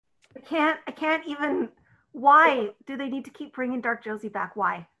I can't even. Why do they need to keep bringing Dark Josie back?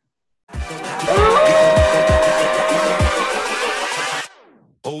 Why?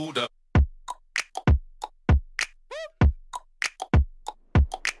 Hold up.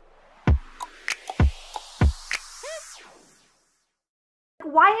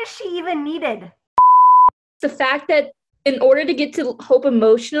 Why is she even needed? The fact that in order to get to Hope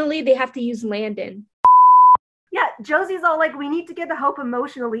emotionally, they have to use Landon. Yeah, Josie's all like, we need to get to Hope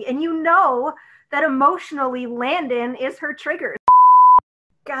emotionally. And you know that emotionally, Landon is her trigger.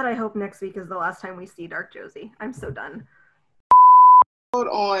 God, I hope next week is the last time we see Dark Josie. I'm so done. Hold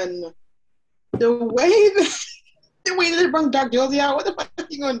on. The way that they brought Dark Josie out, what the fuck are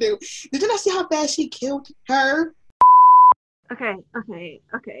you gonna do? Did you not see how fast she killed her? Okay.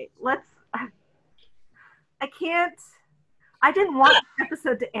 Let's. I can't. I didn't want this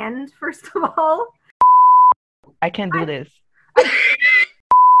episode to end, first of all. I can't do this.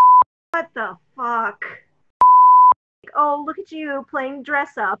 What the fuck? Oh, look at you playing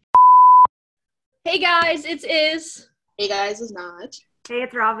dress up. Hey guys, it's Iz. Hey guys, it's not. Hey,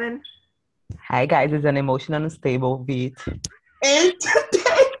 it's Robin. Hi guys, it's an emotional unstable beat. And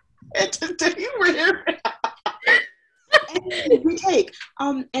today we're here. And we take.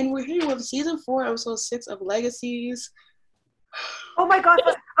 And we're here with season 4, episode 6 of Legacies. Oh my god.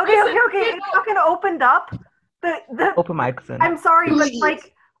 Okay. It fucking opened up. The Open mic soon. I'm sorry, but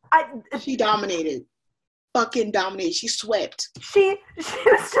like She dominated. Fucking dominated. She swept. she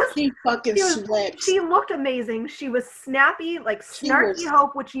was just She fucking swept. She looked amazing. She was snappy, like snarky was-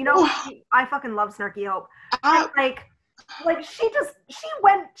 Hope, which you know I fucking love snarky Hope. And like she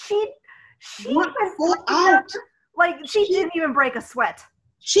went full out. like she didn't even break a sweat.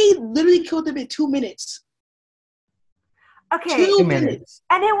 She literally killed him in 2 minutes. Okay. 2 minutes.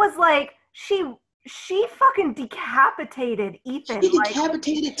 And it was like she fucking decapitated Ethan. She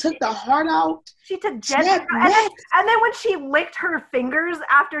decapitated, took the heart out. She took Jen's and then when she licked her fingers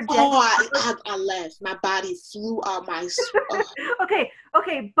after Jen. Oh, I left. My body flew out my. Okay,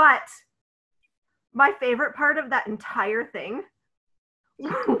 but my favorite part of that entire thing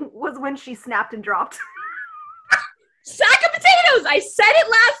was when she snapped and dropped. Sack of potatoes! I said it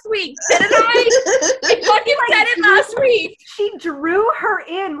last week, didn't I? I fucking said it last week. She drew her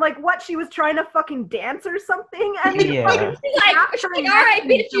in, like what, she was trying to fucking dance or something? And then Yeah. She's like, all right,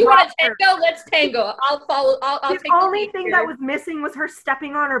 bitch, you want to tango? Let's tango. I'll follow. I'll take the only lead thing here. that was missing was her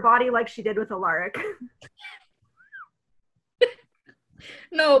stepping on her body like she did with Alaric.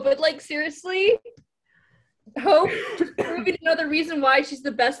 No, but like seriously, Hope just proving another reason why she's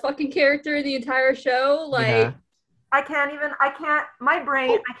the best fucking character in the entire show. Like. Yeah. My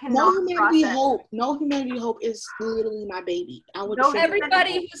brain, I cannot process. No Humanity Hope is literally my baby. I would No, say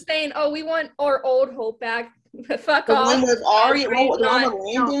Everybody who's saying, "Oh, we want our old Hope back," fuck the off. one with Ari, the one with not.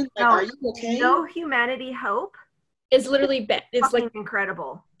 Landon. No, are you okay? No Humanity Hope. It's literally it's Fucking like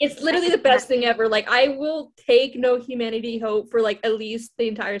incredible. it's literally the best thing ever. Like I will take No Humanity Hope for like at least the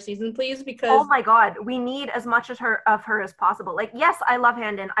entire season, please, because Oh my god, we need as much of her as possible. Like, yes, I love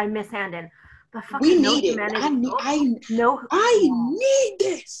Handon, I miss Handon. But fucking We no need it. Humanity I need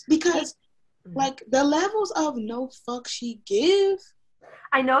this because, like, the levels of no fuck she give.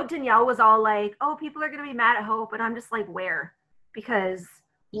 I know Danielle was all like, "Oh, people are gonna be mad at Hope," and I'm just like, "Where?" Because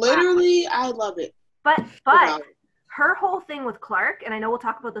literally, I love it. But her whole thing with Clark, and I know we'll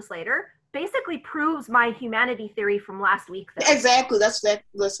talk about this later, basically proves my humanity theory from last week. Though. Exactly. That's that.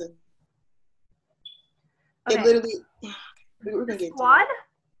 Listen, Okay. It literally. We're gonna get Squad.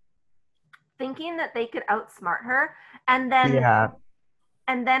 Thinking that they could outsmart her, and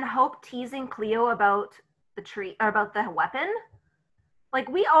then Hope teasing Cleo about the tree, or about the weapon. Like,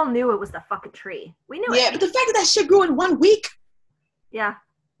 we all knew it was the fucking tree. We knew it. Yeah, but the fact that shit grew in 1 week. Yeah.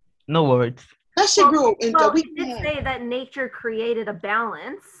 No words. That shit grew in a week. It did say that nature created a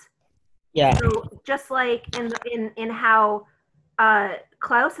balance. Yeah. So just like in how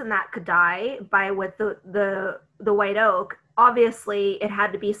Klaus and that could die with the white oak. Obviously, it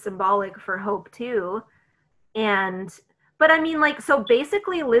had to be symbolic for Hope too, but I mean, like, so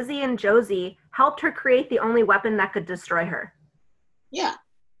basically, Lizzie and Josie helped her create the only weapon that could destroy her. Yeah.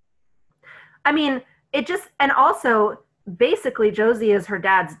 I mean, and also basically, Josie is her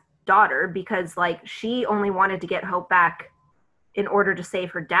dad's daughter because, like, she only wanted to get Hope back in order to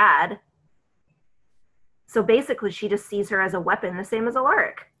save her dad. So basically, she just sees her as a weapon, the same as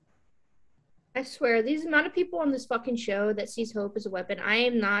Alaric. I swear, these amount of people on this fucking show that sees Hope as a weapon, I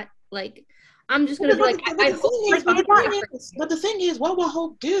am not, like, I'm just gonna be like, I hope. But the thing is, what will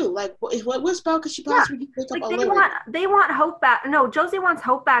Hope do? Like, what spell could she possibly pick up? Like, they want Hope back. No, Josie wants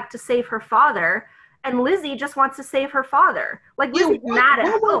Hope back to save her father, and Lizzie just wants to save her father. Like, Lizzie's mad at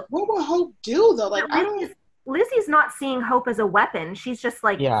Hope. What will Hope do though? Like I don't. Lizzie's not seeing Hope as a weapon. She's just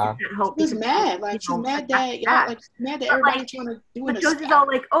like Yeah. at Hope. She's mad. Like she's mad that y'all. Like she's mad that everybody's trying to do But an Josie's all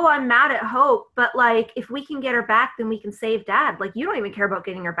like, "Oh, I'm mad at Hope, but like if we can get her back, then we can save Dad." Like you don't even care about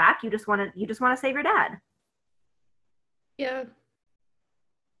getting her back. You just want to save your dad. Yeah.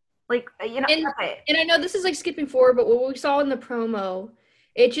 Like you know. And I know this is like skipping forward, but what we saw in the promo,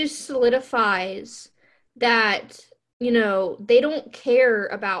 it just solidifies that. You know, they don't care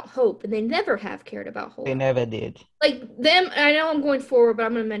about Hope, and they never have cared about Hope. They never did. Like them, I know I'm going forward, but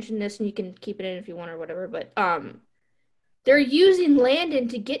I'm going to mention this, and you can keep it in if you want or whatever. But they're using Landon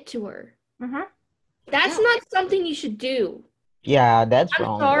to get to her. Mm-hmm. That's not something you should do. Yeah, that's I'm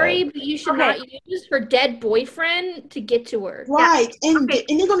wrong. sorry, but you should not use her dead boyfriend to get to her. Right, and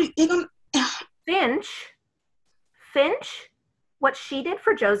they're gonna. Finch, what she did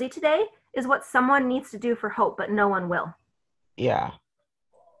for Josie today is what someone needs to do for Hope, but no one will. Yeah.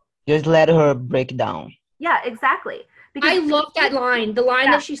 Just let her break down. Yeah, exactly. Because I love that line. The line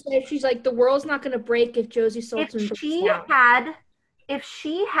that she said, she's like, the world's not going to break if Josie Sultan breaks down.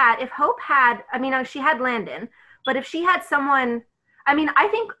 If Hope had, I mean, she had Landon, but if she had someone, I mean, I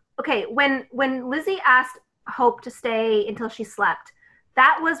think, okay, when Lizzie asked Hope to stay until she slept,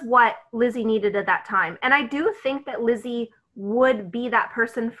 that was what Lizzie needed at that time. And I do think that Lizzie would be that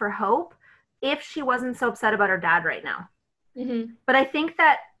person for Hope if she wasn't so upset about her dad right now. Mm-hmm. But I think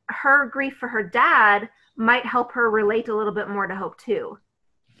that her grief for her dad might help her relate a little bit more to Hope too.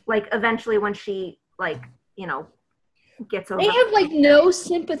 Like eventually when she like, you know, gets over. They have like no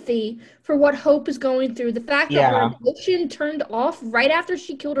sympathy for what Hope is going through. The fact that her emotion turned off right after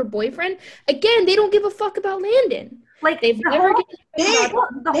she killed her boyfriend. Again, they don't give a fuck about Landon. Like they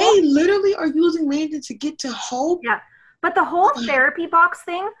literally are using Landon to get to Hope. Yeah. But the whole therapy box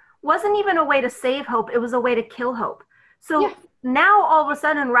thing wasn't even a way to save Hope. It was a way to kill Hope. So now all of a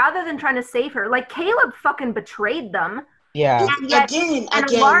sudden, rather than trying to save her, like Caleb fucking betrayed them. Yeah. And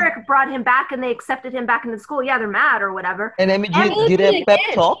Alaric brought him back and they accepted him back into school. Yeah, they're mad or whatever. And MG did a pep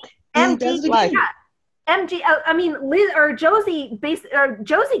talk. MG, I mean,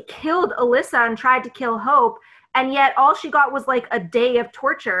 Josie killed Alyssa and tried to kill Hope. And yet all she got was like a day of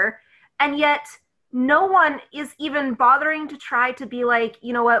torture. And yet no one is even bothering to try to be like,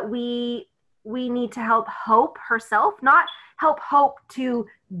 you know what, we need to help Hope herself, not help Hope to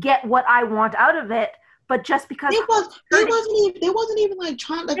get what I want out of it, but just because they wasn't even like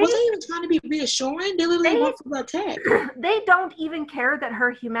trying, like wasn't even trying to be reassuring. They literally want to attack. They don't even care that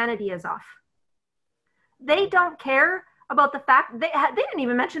her humanity is off. They don't care about the fact they didn't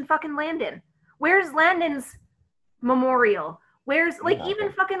even mention fucking Landon. Where's Landon's memorial? Where's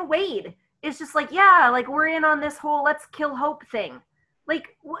even fucking Wade? It's just like, yeah, like we're in on this whole let's kill Hope thing.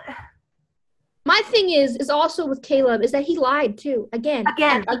 Like, my thing is also with Caleb is that he lied too. Again.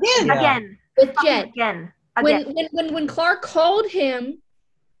 With Jet. Again. When Clark called him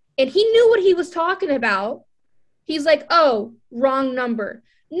and he knew what he was talking about, he's like, oh, wrong number.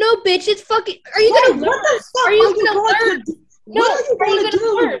 No, bitch, it's fucking. Are you gonna learn? Are you gonna learn? No, are you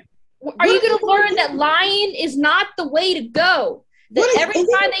gonna learn? Are you gonna learn that lying is not the way to go? That every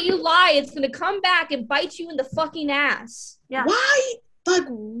time that you lie, it's gonna come back and bite you in the fucking ass. Yeah. Why? Like,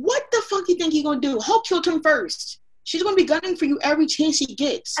 what the fuck you think you're gonna do? Hope killed him first. She's gonna be gunning for you every chance she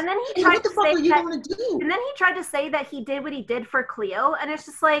gets. And then he tried to say that he did what he did for Cleo, and it's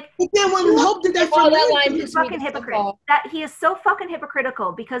just like. But then when Hope did that for me, he's fucking hypocrite. That he is so fucking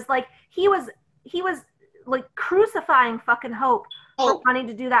hypocritical because like he was like crucifying fucking Hope for wanting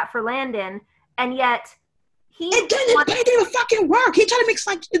to do that for Landon, and yet. It didn't fucking work. He tried to make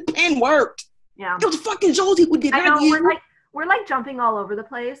like his plan worked. Yeah. It was fucking Josie who did that. We're like jumping all over the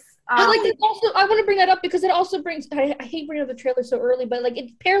place. I want to bring that up because it also brings. I hate bringing up the trailer so early, but like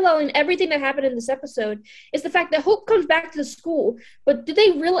it's paralleling everything that happened in this episode. Is the fact that Hope comes back to the school, but did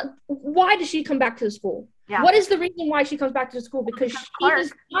they realize why does she come back to the school? Yeah. What is the reason why she comes back to the school? Because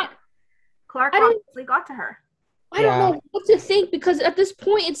Clark obviously got to her. I don't know what to think because at this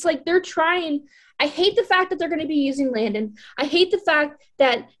point it's like they're trying. I hate the fact that they're going to be using Landon. I hate the fact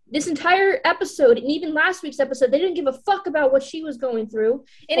that this entire episode and even last week's episode, they didn't give a fuck about what she was going through.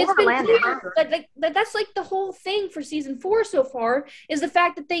 And it's been clear that that's like the whole thing for season 4 so far is the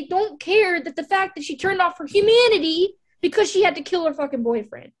fact that they don't care that the fact that she turned off her humanity because she had to kill her fucking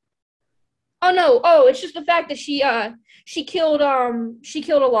boyfriend. Oh no. Oh, it's just the fact that she killed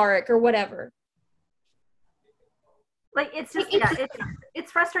Alaric or whatever. Like it's just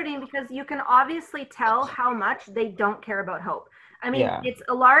it's frustrating because you can obviously tell how much they don't care about Hope. I mean, it's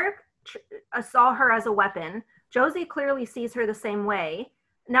Alaric saw her as a weapon. Josie clearly sees her the same way.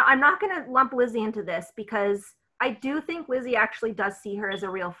 Now, I'm not going to lump Lizzie into this because I do think Lizzie actually does see her as a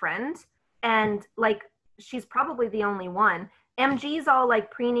real friend, and like she's probably the only one. MG's all like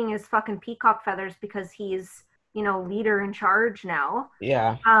preening his fucking peacock feathers because he's, you know, leader in charge now.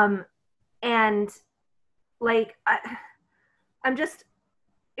 Yeah. And like I'm just,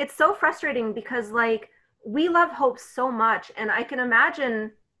 it's so frustrating because like we love Hope so much, and I can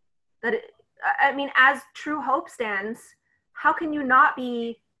imagine that I mean, as true Hope stands, how can you not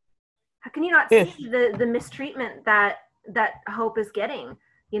see the mistreatment that Hope is getting?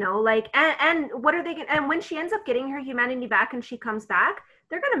 You know, like, and what are they gonna, and when she ends up getting her humanity back and she comes back,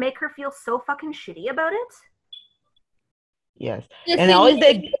 they're gonna make her feel so fucking shitty about it. Yes. The And thing always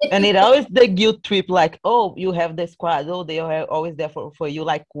is- it always the guilt trip, like, oh, you have the squad, oh, they are always there for you.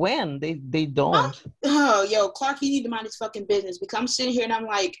 Like, when they don't. Oh, yo, Clark, you need to mind his fucking business, because I'm sitting here and I'm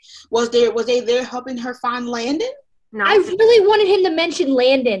like, was they there helping her find Landon? No, I really wanted him to mention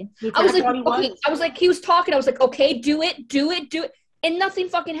Landon. Me too. I was like, thought he okay, was. I was like, he was talking. I was like, okay, do it. And nothing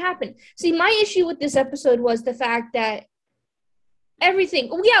fucking happened. See, my issue with this episode was the fact that everything,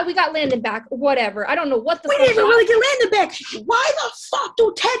 yeah, we got Landon back, whatever. I don't know what the We fuck. didn't even really get Landon back. Why the fuck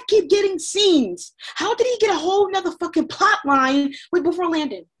do Ted keep getting scenes? How did he get a whole nother fucking plot line before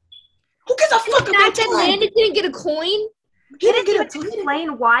Landon? Who gives a fuck The about fact that Ted? Landon didn't get a coin. He They didn't didn't get a even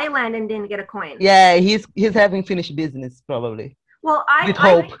explain why Landon didn't get a coin. Yeah, he's having finished business, probably. Well, I With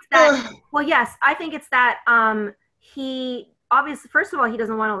think Hope. it's that. Well, yes, I think it's that. He obviously, first of all, he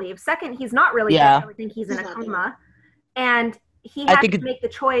doesn't want to leave. Second, he's not really Yeah. dead. I think he's in He's a not coma, and he I had think to it- make the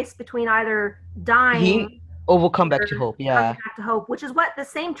choice between either dying He will come back to or Hope. coming Yeah. back to Hope, which is what the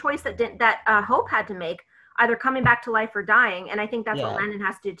same choice that Hope had to make, either coming back to life or dying. And I think that's what Yeah. Landon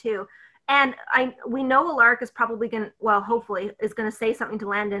has to do too. And we know Alaric is probably gonna, well, hopefully, is gonna say something to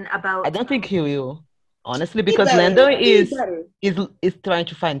Landon about. I don't think he will, honestly, He because better. Landon He is better. trying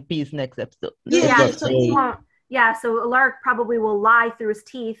to find peace next episode. Yeah, Yeah, Episode so eight. he won't. Yeah, so Alaric probably will lie through his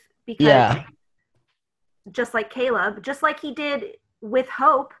teeth because, Yeah. just like Caleb, just like he did with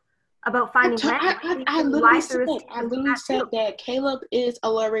Hope about finding Landon. I literally said that Caleb is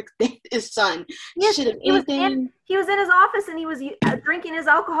Alaric's son. Yes, Shit, if he was anything, he was in his office and he was drinking his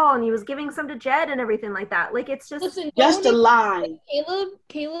alcohol and he was giving some to Jed and everything like that. Like, it's just Listen, just a lie.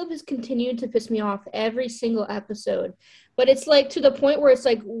 Caleb has continued to piss me off every single episode. But it's like to the point where it's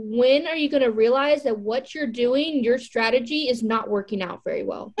like, when are you going to realize that what you're doing, your strategy is not working out very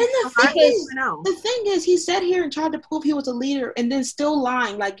well? And No. the thing is, he sat here and tried to prove he was a leader, and then still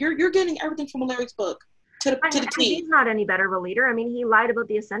lying. Like you're getting everything from Alaric's book to the T. He's not any better of a leader. I mean, he lied about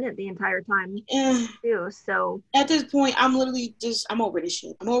the Ascendant the entire time Eh, too. So at this point, I'm literally just I'm over this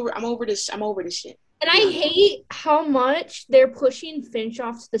shit. I'm over this shit. And I hate how much they're pushing Finch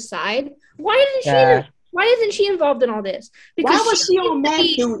off to the side. Why isn't she involved in all this? Why was she on seems to mad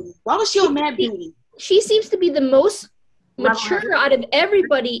be- duty? Why was she on mad duty? She seems to be the most mature Level-headed. out of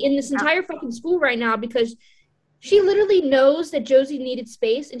everybody in this entire fucking school right now, because she literally knows that Josie needed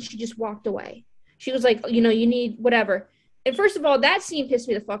space and she just walked away. She was like, you need whatever. And first of all, that scene pissed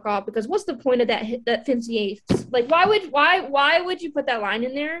me the fuck off, because what's the point of that Fancy Eights? Like, why would you put that line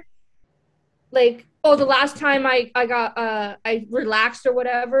in there? Like, oh, the last time I relaxed or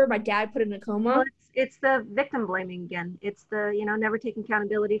whatever, my dad put in a coma. well, it's the victim blaming again. It's the never taking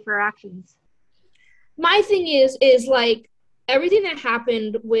accountability for our actions. My thing is like everything that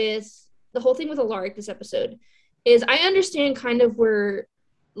happened with the whole thing with Alaric this episode is, I understand kind of where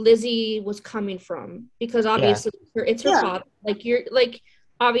Lizzie was coming from, because obviously it's her father. Like, you're like,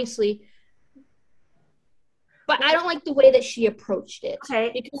 obviously, but I don't like the way that she approached it.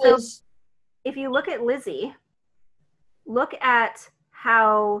 Okay, Because if you look at Lizzie, look at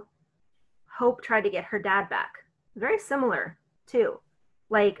how Hope tried to get her dad back. Very similar too.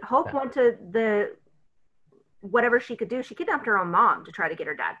 Like, Hope went to the whatever she could do. She kidnapped her own mom to try to get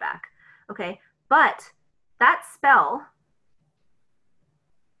her dad back. Okay, but that spell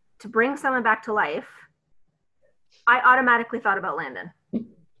to bring someone back to life, I automatically thought about Landon.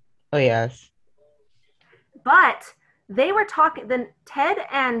 Oh yes. But they were talking, then Ted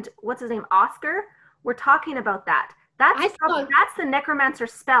and what's his name, Oscar, were talking about that. That's the necromancer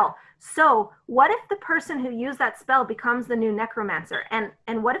spell. So what if the person who used that spell becomes the new necromancer?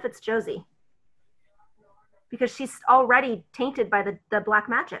 And what if it's Josie? Because she's already tainted by the black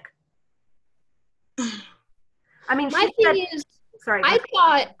magic. I mean, my thing is, sorry.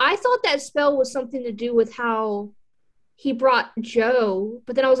 I thought that spell was something to do with how he brought Joe,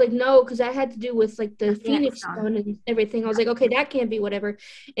 but then I was like, no, because that had to do with like the Phoenix Stone and everything. I was like, okay, that can't be whatever.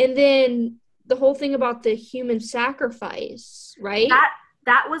 And then the whole thing about the human sacrifice, right?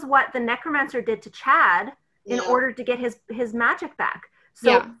 That was what the necromancer did to Chad in order to get his magic back.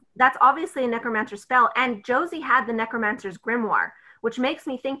 So that's obviously a necromancer spell. And Josie had the necromancer's grimoire, which makes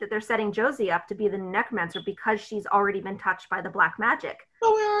me think that they're setting Josie up to be the necromancer because she's already been touched by the black magic.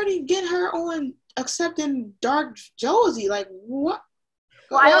 But we already get her on accepting Dark Josie. Like, what?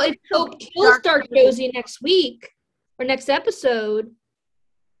 Well, if Hope kills Dark Josie next week or next episode,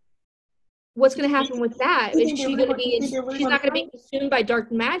 what's going to happen with that? Is she going to be? She's not going to be consumed by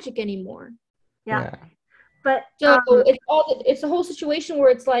dark magic anymore. Yeah. But so it's a whole situation where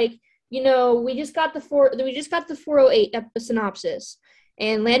it's like, you know, we just got the 408 synopsis,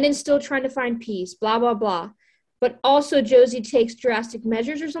 and Landon's still trying to find peace. Blah blah blah. But also Josie takes drastic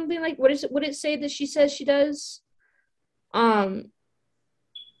measures or something like. What is it? What did it say that she says she does?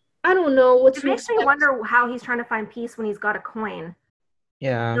 I don't know. It makes me wonder how he's trying to find peace when he's got a coin.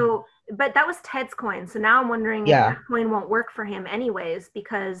 Yeah. So, but that was Ted's coin. So now I'm wondering if that coin won't work for him anyways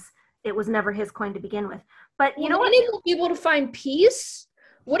because it was never his coin to begin with. But you know what? Landon will be able to find peace.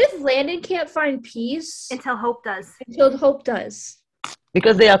 What if Landon can't find peace until Hope does? Until Hope does.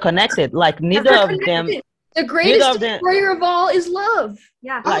 Because they are connected. Like neither of them. The greatest destroyer of all is love.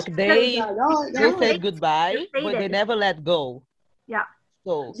 Yeah. Like they said goodbye, but they never let go. Yeah.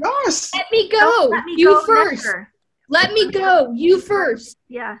 So let me go. You first. Let me go. You first.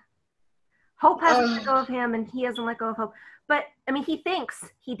 Yeah. Hope hasn't let go of him, and he hasn't let go of Hope. But I mean, he thinks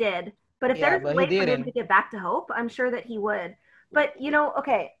he did. But if there's a way for him to get back to Hope, I'm sure that he would. But you know,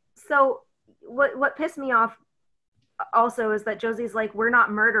 okay. So what pissed me off also is that Josie's like, "We're not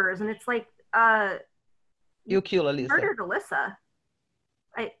murderers," and it's like, you kill Alyssa. Murdered Alyssa.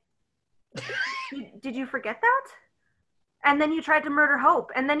 Did you forget that? And then you tried to murder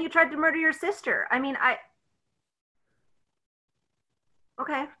Hope, and then you tried to murder your sister. I mean,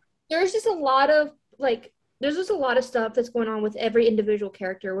 okay. There's just a lot of stuff that's going on with every individual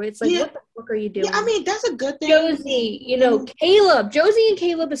character where it's like, what the fuck are you doing? Yeah, I mean, that's a good thing. Josie, you know, Caleb, Josie and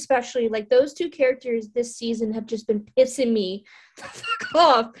Caleb especially, like those two characters this season have just been pissing me the fuck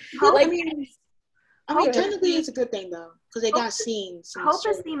off. I mean, technically it's a good thing though, because they got scenes. Hope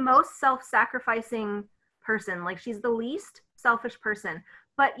is the most self-sacrificing person. Like she's the least selfish person.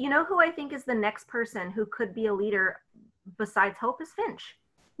 But you know who I think is the next person who could be a leader besides Hope is Finch.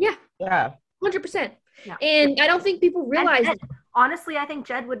 Yeah. Yeah. 100%. Yeah. And I don't think people realize it. Honestly, I think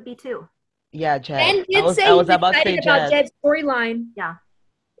Jed would be too. Yeah, Jed. And I was about to say about Jed's storyline. Yeah.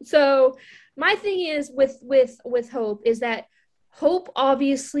 So my thing is with Hope is that Hope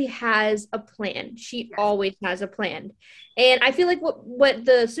obviously has a plan. She always has a plan. And I feel like what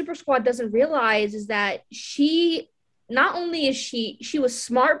the Super Squad doesn't realize is that she not only is she was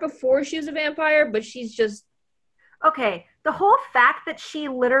smart before she was a vampire, but she's just okay. The whole fact that she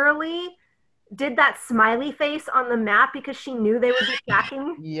literally did that smiley face on the map because she knew they would be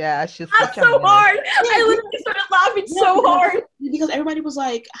tracking. Yeah, she's so hard. I literally started laughing so hard. Because everybody was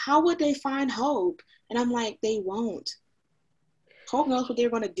like, how would they find Hope? And I'm like, they won't. Hope knows what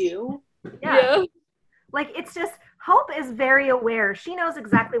they're going to do. Yeah. Like, it's just, Hope is very aware. She knows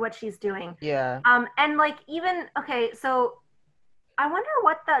exactly what she's doing. Yeah. And like, even, okay, so I wonder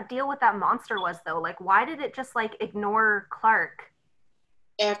what the deal with that monster was, though. Like, why did it just, like, ignore Clark?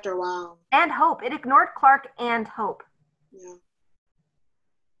 After a while. And Hope. It ignored Clark and Hope. Yeah.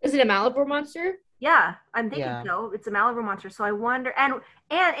 Is it a Malibu monster? Yeah, I'm thinking so. It's a Malibu monster. So I wonder, and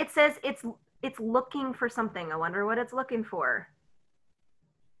it says it's looking for something. I wonder what it's looking for.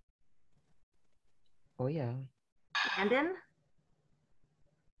 Oh yeah. Landon?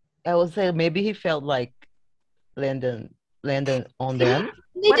 I would say maybe he felt like Landon on them.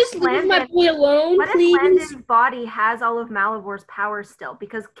 They just leave my boy alone, please. What if Landon's body has all of Malivor's powers still?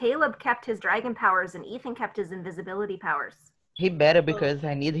 Because Caleb kept his dragon powers and Ethan kept his invisibility powers. He better, because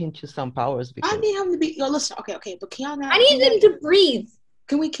I need him to some powers. I need him to be. Yo, listen. Okay, but can y'all not? I need him to breathe.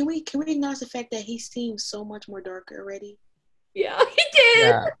 Can we acknowledge the fact that he seems so much more darker already? Yeah, he did.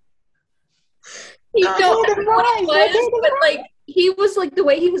 Yeah. He don't know what he was, but like he was like the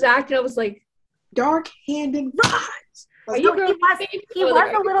way he was acting. I was like, dark-handed rise. He was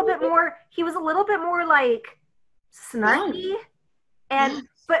a little bit more. He was a little bit more like snarky, and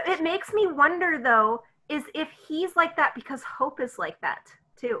but it makes me wonder though, is if he's like that because Hope is like that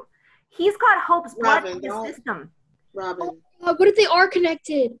too. He's got Hope's blood in his system. Robin. Oh, what if they are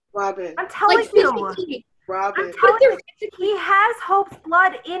connected? Robin. I'm telling you. Robin. I'm telling you, he has Hope's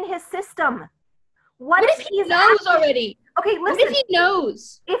blood in his system. What if he knows already? Okay, listen. What if he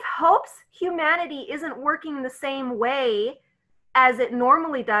knows? If Hope's humanity isn't working the same way as it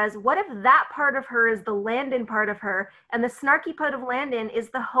normally does, what if that part of her is the Landon part of her, and the snarky part of Landon is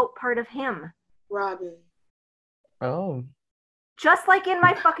the Hope part of him? Robin. Oh. Just like in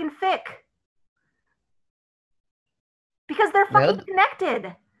my fucking fic. because they're fucking Well-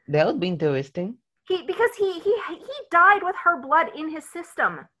 connected. That would be interesting. Because he died with her blood in his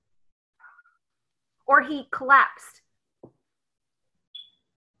system, or he collapsed.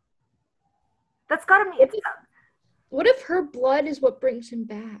 That's gotta be. What if her blood is what brings him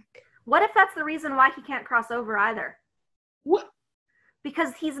back? What if that's the reason why he can't cross over either? What?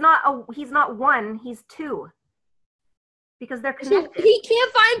 Because he's not one, he's two. Because they're So connected. he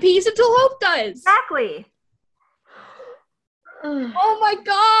can't find peace until Hope does. Exactly. Oh my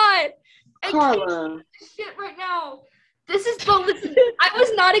god! I can't Carla. do this shit right now. This is listen. I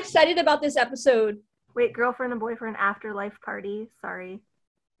was not excited about this episode. Wait, girlfriend and boyfriend afterlife party. Sorry.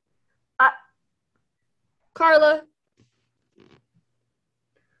 Carla.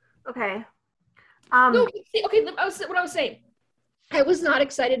 Okay. No, see, okay, what I was saying. I was not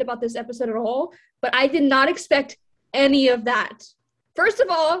excited about this episode at all, but I did not expect any of that. First of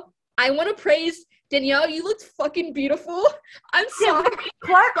all, I want to praise Danielle. You looked fucking beautiful. I'm sorry.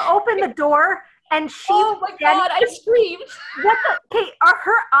 Clark opened the door and she. Oh my god, I screamed. What the? Okay, are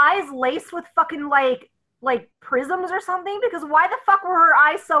her eyes laced with fucking like prisms or something? Because why the fuck were her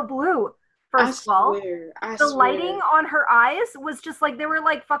eyes so blue? First of all, the lighting on her eyes was just like they were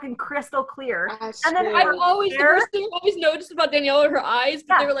like fucking crystal clear. And then I've always the first thing I've always noticed about Danielle are her eyes,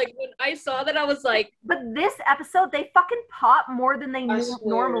 but they were like when I saw that I was like. But this episode they fucking pop more than they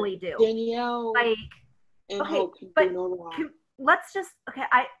normally do. Danielle, like, and okay, Hope but do no wrong. let's just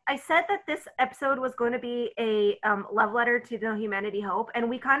I said that this episode was going to be a love letter to No Humanity Hope, and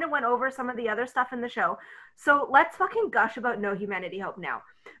we kind of went over some of the other stuff in the show. So let's fucking gush about No Humanity Hope now,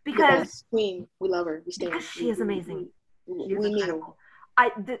 because Yes, Queen, we love her. We stand. Because she is amazing. We need her.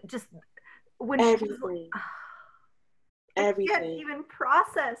 Just when Everything. I can't Everything. even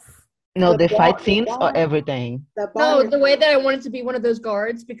process. No, the The fight bar- scenes the or bar- everything. No, the way that I wanted to be one of those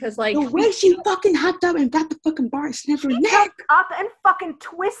guards because like the way she fucking hopped up and got the fucking bar and snapped her neck. Jumped up and fucking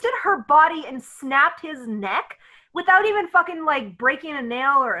twisted her body and snapped his neck without even fucking like breaking a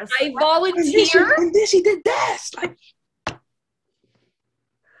nail or a I sweat. volunteer. And then she did this. Like,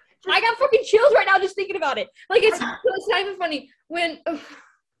 I got fucking chills right now just thinking about it. Like it's not even funny when.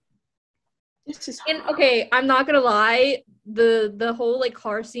 this is And okay, I'm not gonna lie, the whole like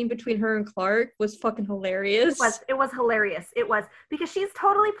car scene between her and Clark was fucking hilarious. It was hilarious. It was because she's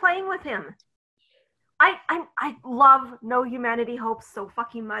totally playing with him. I love No Humanity Hope so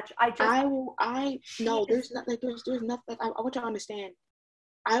fucking much. no, there's nothing. There's nothing. I want you to understand.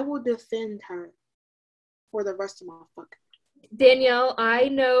 I will defend her for the rest of my fucking. Danielle, I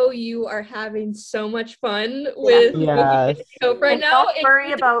know you are having so much fun with Yes. Hope right And now. don't worry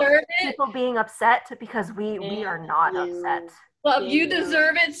you about deserve it. people being upset because we are not upset. Love, you Yeah.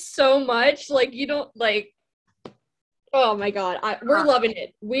 deserve it so much. Like you don't like. Oh my god, we're loving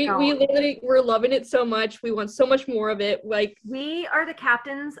it. We literally we're loving it so much. We want so much more of it. Like We are the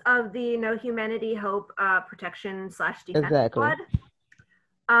captains of the No Humanity Hope protection / defense Exactly.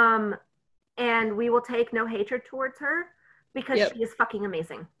 squad. And we will take no hatred towards her because Yep. she is fucking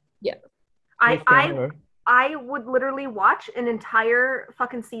amazing. Yeah. I would literally watch an entire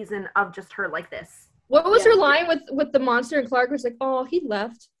fucking season of just her like this. what was Yeah. her line with the monster and Clark was like, "Oh, he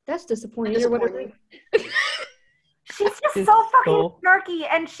left. That's disappointing." Or whatever. She's just She's so fucking so- snarky,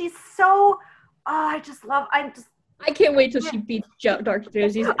 and she's so. I I can't wait till she beats Dark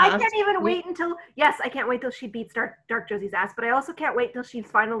Josie's ass. I can't even wait until. Yes, I can't wait till she beats Dark Josie's ass, but I also can't wait till she's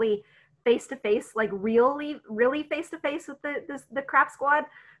finally face to face, like really face to face with the crap squad.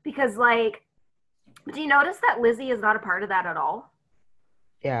 Because like, do you notice that Lizzie is not a part of that at all?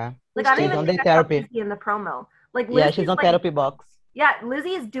 Yeah. Like I don't She's even on the think I saw therapy. Lizzie in the promo. Like Yeah, Lizzie's she's on like, therapy box. Yeah,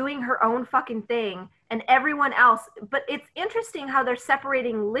 Lizzie is doing her own fucking thing, and everyone else. But it's interesting how they're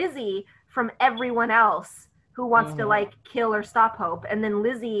separating Lizzie from everyone else who wants to like kill or stop Hope, and then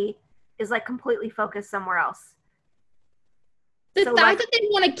Lizzie is like completely focused somewhere else. The So, fact like- that they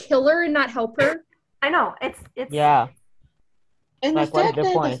want to kill her and not help her. I know it's Yeah. And Like, the what's fact the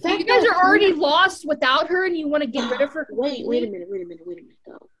that point? the fact You guys that are already lost without her, and you want to get rid of her. Wait a completely? minute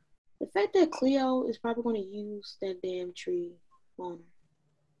though. The fact that Cleo is probably going to use that damn tree on her,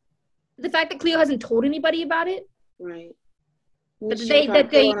 The fact that Cleo hasn't told anybody about it. right? That She's they trying to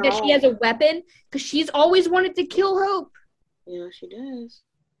that kill they on her that she own. has a weapon because she's always wanted to kill Hope. Yeah, she does.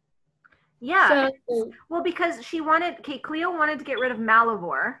 yeah. So Well, because Cleo wanted to get rid of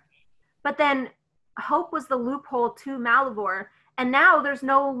Malivore, but then Hope was the loophole to Malivore, and now there's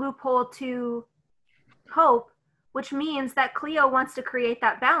no loophole to Hope, which means that Cleo wants to create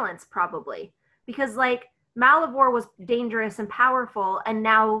that balance probably, because like Malivore was dangerous and powerful, and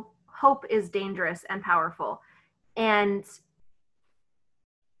now Hope is dangerous and powerful. And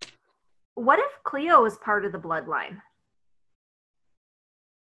what if Cleo is part of the bloodline?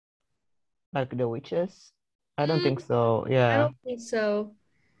 Like the witches? I don't Mm, think so. I Yeah, don't think so.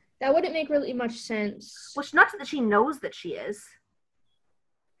 That wouldn't make really much sense. Which not that she knows that she is,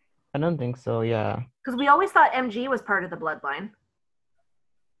 I don't think so. Yeah. because we always thought MG was part of the bloodline.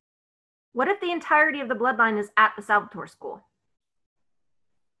 What if the entirety of the bloodline is at the Salvatore school?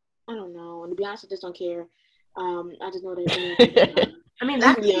 I don't know. And to be honest, I just don't care. I just know that. I mean,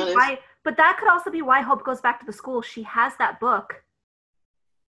 Let's that could be be honest. why, but that could also be why Hope goes back to the school. She has that book.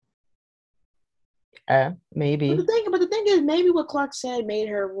 Maybe. But the thing is, maybe what Clark said made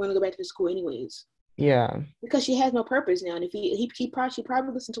her want to go back to the school anyways. Yeah. Because she has no purpose now. And if she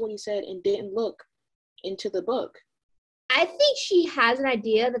probably listened to what he said and didn't look into the book. I think she has an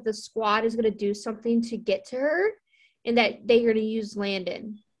idea that the squad is going to do something to get to her and that they're going to use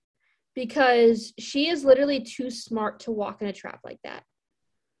Landon because she is literally too smart to walk in a trap like that.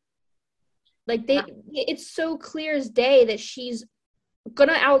 Like it's so clear as day that she's going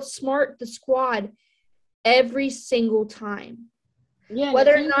to outsmart the squad every single time. Yeah.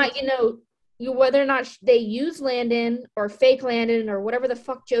 Whether or not, whether or not they use Landon or fake Landon or whatever the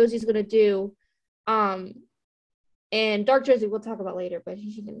fuck Josie's going to do, and Dark Josie we'll talk about later, but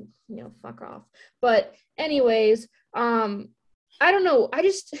he can, fuck off. But anyways, I don't know.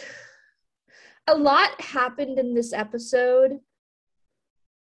 A lot happened in this episode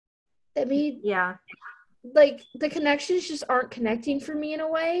that made like the connections just aren't connecting for me in a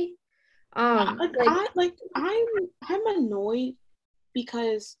way. I'm annoyed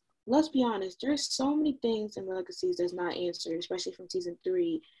because let's be honest, there's so many things in Legacies that's not answered, especially from season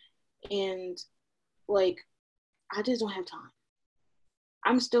 3, and like I just don't have time.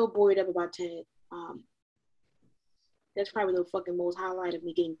 I'm still bored up about Ted. That's probably the fucking most highlight of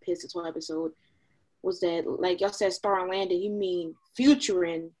me getting pissed this whole episode was that, like y'all said, Star and Landon, you mean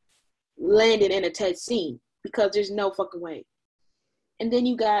futuring Landon in a Ted scene because there's no fucking way. And then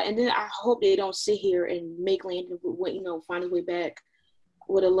I hope they don't sit here and make Landon, find his way back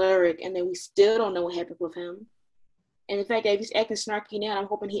with a lyric, and then we still don't know what happened with him. And the fact that he's acting snarky now, I'm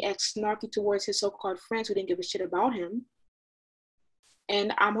hoping he acts snarky towards his so-called friends who didn't give a shit about him.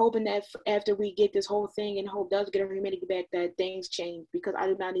 And I'm hoping that after we get this whole thing and Hope does get her humanity back, that things change, because I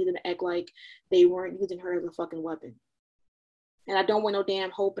do not need them to act like they weren't using her as a fucking weapon. And I don't want no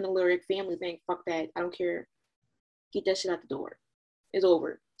damn Hope and a lyric family thing. Fuck that. I don't care. Get that shit out the door. It's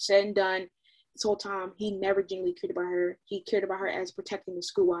over. Said and done. This whole time, he never genuinely cared about her. He cared about her as protecting the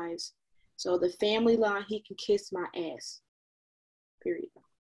school wives. So the family line, he can kiss my ass. Period.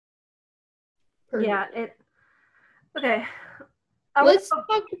 Yeah, okay. I was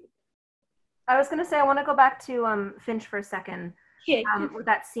gonna say I want to go back to Finch for a second. Yeah. With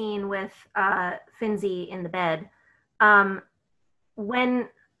that scene with Finzi in the bed.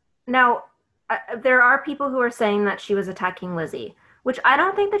 There are people who are saying that she was attacking Lizzie, which I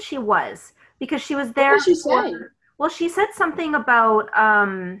don't think that she was, because she was there. What did she say? Well, she said something about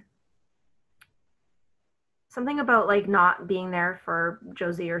like not being there for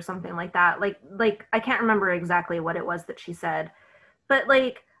Josie or something like that. Like I can't remember exactly what it was that she said, but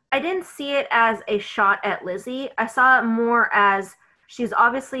like I didn't see it as a shot at Lizzie. I saw it more as she's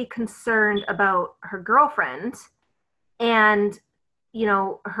obviously concerned about her girlfriend and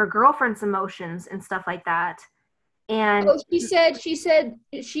her girlfriend's emotions and stuff like that. And she said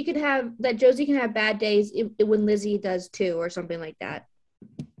she could have that Josie can have bad days when Lizzie does too, or something like that.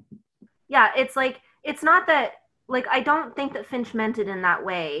 Yeah, it's like, it's not that, like, I don't think that Finch meant it in that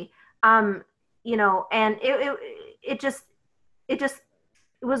way. And it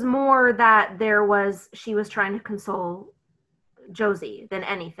was more that she was trying to console Josie than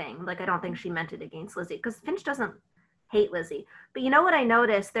anything. Like, I don't think she meant it against Lizzie, because Finch doesn't hate Lizzie. But you know what I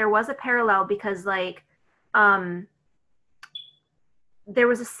noticed? There was a parallel, because like there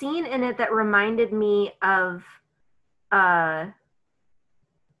was a scene in it that reminded me of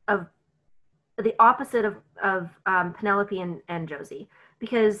the opposite of Penelope and Josie,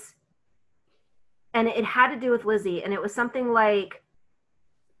 because, and it had to do with Lizzie, and it was something like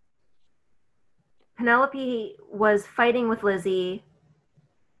Penelope was fighting with Lizzie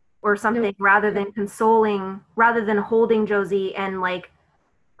or something, rather than holding Josie, and like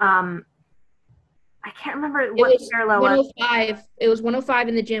I can't remember what the parallel was. 105. It was 105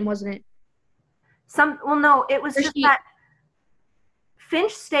 in the gym, wasn't it? No, it was just that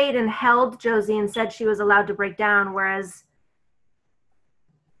Finch stayed and held Josie and said she was allowed to break down,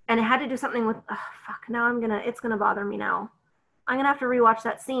 and it had to do something with, now it's gonna bother me now. I'm gonna have to rewatch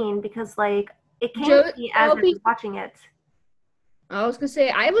that scene, because like it came to me as I was watching it. I was gonna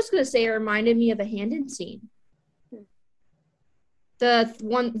say it reminded me of a Handon scene. The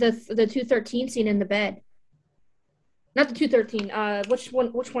 213 scene in the bed. Not the 213. Which one?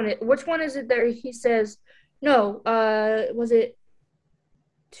 Which one is it? There he says, no. Was it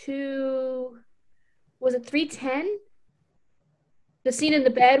two? Was it 310? The scene in the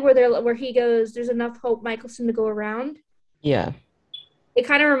bed where he goes, "There's enough hope, Michelson, to go around." Yeah. It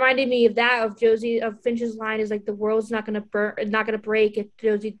kind of reminded me of that of Finch's line is like the world's not gonna break if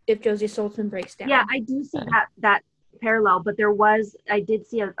Josie Sultan breaks down. Yeah, I do see that parallel, but I did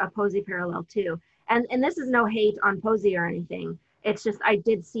see a Posey parallel too. And this is no hate on Posey or anything. It's just I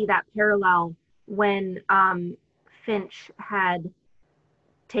did see that parallel when Finch had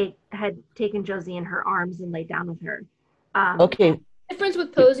taken Josie in her arms and laid down with her. Okay. The difference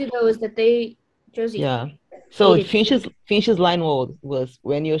with Posey though is that Josie. Yeah. So Finch's line was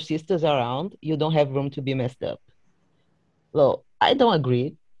when your sister's around, you don't have room to be messed up. Well, I don't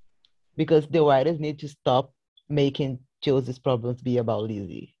agree because the writers need to stop making Josie's problems be about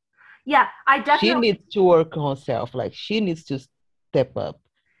Lizzie. Yeah, I definitely. She needs to work on herself. Like she needs to step up.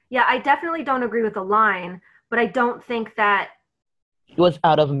 Yeah, I definitely don't agree with the line, but I don't think that it was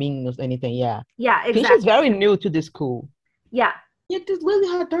out of meaning or anything. Yeah. Yeah, exactly. Finch is very new to the school. Yeah. Yeah, this is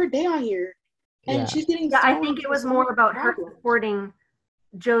literally her third day out here. And she's getting I think it was more about her supporting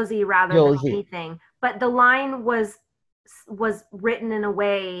Josie rather than anything. But the line was written in a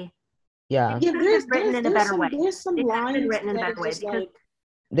way. Yeah. There's written in a better way. There's some lines written in a better way because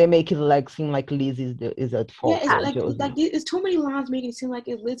they make it seem like Lizzie is at fault. Yeah, it's too many lines making it seem like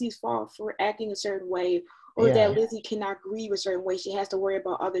it's Lizzie's fault for acting a certain way, or that Lizzie cannot grieve a certain way. She has to worry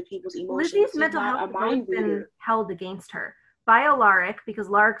about other people's emotions. Lizzie's mental health has been held against her by Alaric because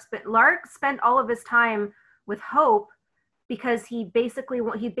Lark spent all of his time with Hope because he basically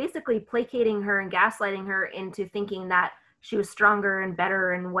placating her and gaslighting her into thinking that she was stronger and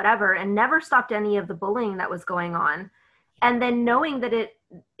better and whatever, and never stopped any of the bullying that was going on. And then knowing that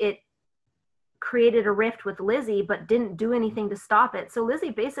it created a rift with Lizzie, but didn't do anything to stop it. So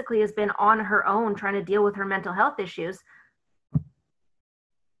Lizzie basically has been on her own trying to deal with her mental health issues.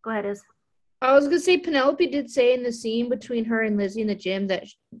 Go ahead, Iz. I was gonna say Penelope did say in the scene between her and Lizzie in the gym that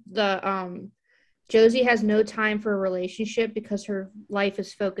Josie has no time for a relationship because her life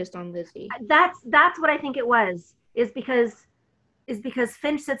is focused on Lizzie. That's what I think it was. Is because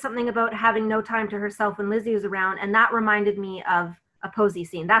Finch said something about having no time to herself when Lizzie was around, and that reminded me of a Posey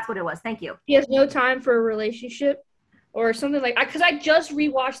scene. That's what it was. Thank you. She has no time for a relationship or something like that. Because I just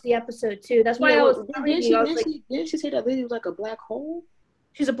rewatched the episode too. That's why Didn't she say that Lizzie was like a black hole?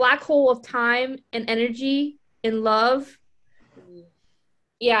 She's a black hole of time and energy and love.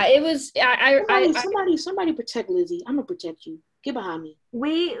 Yeah, it was. Somebody protect Lizzie. I'm gonna protect you. Get behind me.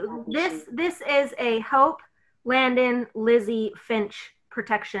 This is a Hope, Landon, Lizzie, Finch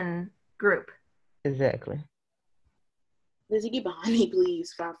protection group. Exactly. Lizzie, get behind me,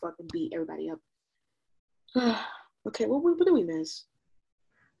 please. If I fucking beat everybody up. Okay, what do we miss?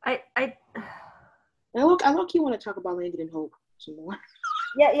 I look you want to talk about Landon and Hope some more.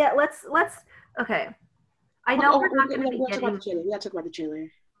 Yeah. Let's. Okay. I know we're not going to be getting. We gotta talk about the trailer.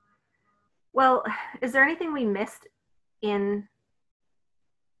 Well, is there anything we missed in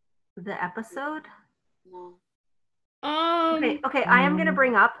the episode? No. Okay. I am going to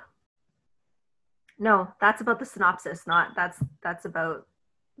bring up. No, that's about the synopsis. That's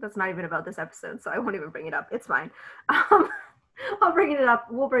not even about this episode. So I won't even bring it up. It's fine. I'll bring it up.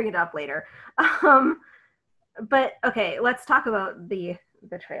 We'll bring it up later. But okay, let's talk about the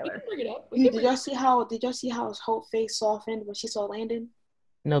trailer. Did y'all see how his whole face softened when she saw Landon?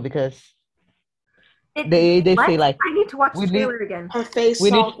 No, because they say like I need to watch the trailer again. Her face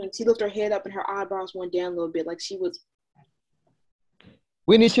softened. She lifted her head up and her eyebrows went down a little bit, like she was.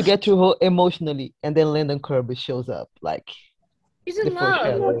 We need to get to her emotionally, and then Landon Kirby shows up. Like he's in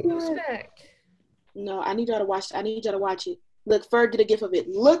love. What do you expect? No, I need y'all to watch. I need y'all to watch it. Look, Ferg did a gif of it.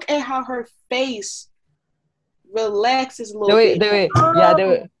 Look at how her face relaxes a little bit.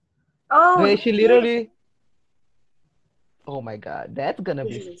 The way she literally. Oh my God, that's gonna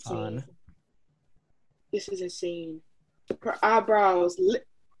be fun. This is insane. Her eyebrows.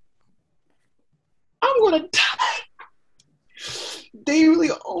 I'm gonna die. They really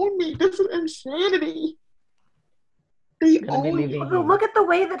own me. This is insanity. They own me. Look at the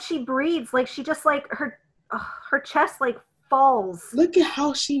way that she breathes. Like she just like her chest like falls. Look at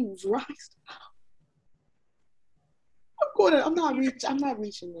how she rises. I'm not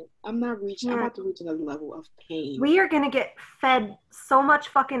reaching it. I'm about to reach another level of pain. We are gonna get fed so much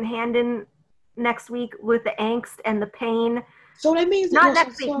fucking Handon next week with the angst and the pain. So that means not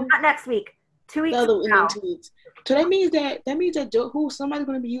next week. 2 weeks from now. 2 weeks. So that means that somebody's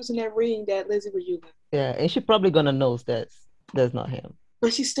gonna be using that ring that Lizzie was using. Yeah, and she's probably gonna know that's not him.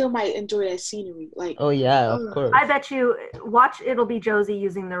 But she still might enjoy that scenery. Like, Oh yeah, of ugh, course. I bet you watch it'll be Josie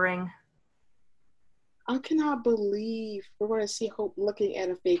using the ring. I cannot believe we're going to see Hope looking at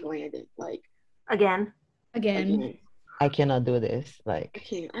a fake Landon. Like, Again. again, I cannot do this. Like,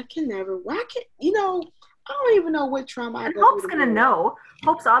 I can never. Why can't, I don't even know what trauma I And go Hope's through. gonna know.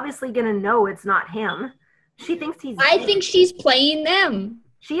 Hope's obviously gonna know it's not him. She thinks he's I dead. think she's playing them.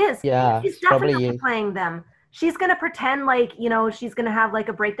 She is. yeah, She's probably definitely is. playing them. She's gonna pretend like, she's gonna have like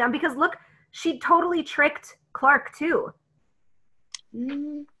a breakdown because look, she totally tricked Clark too.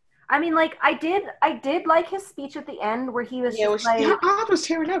 Mm. I mean, like I did like his speech at the end where he was Yeah, just like, her eyes was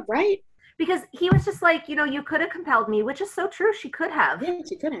tearing up, right? because he was just like, you could have compelled me, which is so true. She could have, Yeah,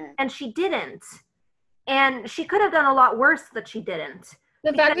 she could have. and she didn't, and she could have done a lot worse that she didn't.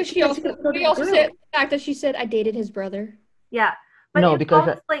 The fact that Because she could we also do said it. the fact that she said I dated his brother. Yeah, but No, it's because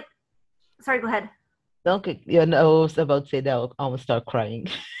almost like, sorry, go ahead. okay, yeah, no, I was about to say that I'll almost start crying.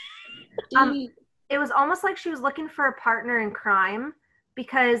 It was almost like she was looking for a partner in crime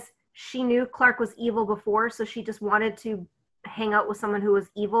because she knew Clark was evil before, so she just wanted to hang out with someone who was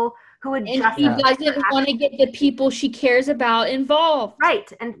evil, who would And she justify her doesn't want to get the people she cares about involved.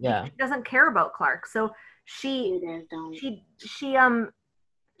 right, and Yeah. she doesn't care about Clark, so she You guys don't.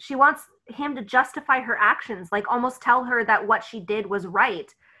 she wants him to justify her actions, like almost tell her that what she did was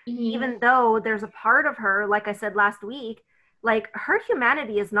right, Mhm. even though there's a part of her, like I said last week, like her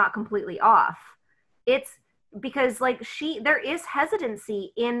humanity is not completely off. It's because like there is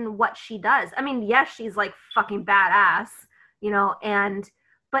hesitancy in what she does. I mean, yes, she's like fucking badass,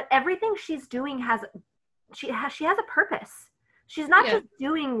 but everything she's doing she has a purpose. She's not Yeah. just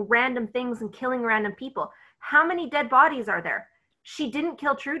doing random things and killing random people. How many dead bodies are there? She didn't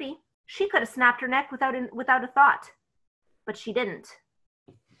kill Trudy. She could have snapped her neck without a thought, but she didn't.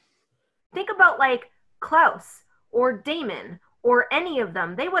 Think about like Klaus or Damon or any of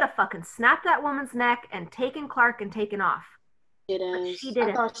them. They would have fucking snapped that woman's neck and taken Clark and taken off. She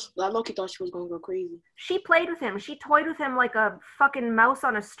didn't. I low-key thought she was gonna go crazy. She played with him. She toyed with him like a fucking mouse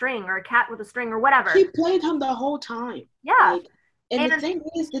on a string or a cat with a string or whatever. She played him the whole time. Yeah. Like, and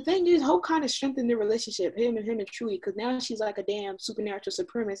the thing is, Hope kind of strengthened their relationship, him and Trudy, because now she's like a damn supernatural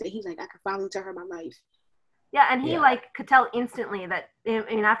supremacist, and he's like, I can finally tell her my life. Yeah, and he Yeah. like could tell instantly that. I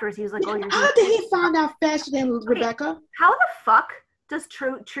mean, afterwards he was like, "Oh, you're." How did he find out faster than Rebecca? How the fuck does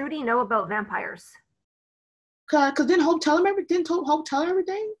Trudy know about vampires? Cause didn't Hope tell him everything? Didn't Hope tell her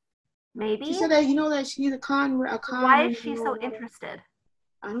everything? Maybe. She said that that she's a con. Why is she so interested?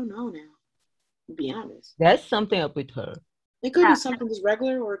 I don't know now. To be honest, There's something up with her. it could Yeah. be something just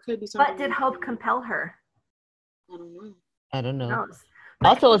regular, or it could be something. But did Hope compel her? I don't know. I don't Who know. knows?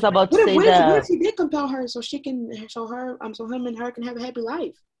 Also, I was about to What say if that he did compel her so she can, so him and her can have a happy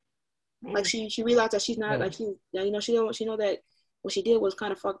life? Maybe. Like she realized that she's not Yeah. like she know that what she did was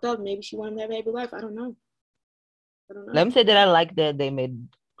kind of fucked up. Maybe she wanted to have a happy life. I don't know. let me say that I like that they made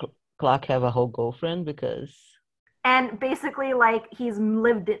Clark have a whole girlfriend because And basically, like he's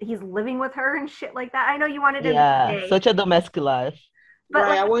living with her and shit like that. I know you wanted him to yeah, stay, such a domestic life. but right.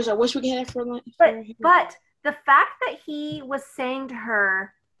 like, I wish we could have that for like. but the fact that he was saying to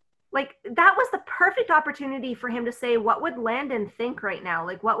her, like that was the perfect opportunity for him to say, what would Landon think right now?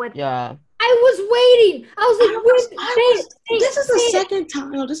 Like, what would? Yeah, I was waiting. I was like, This is the second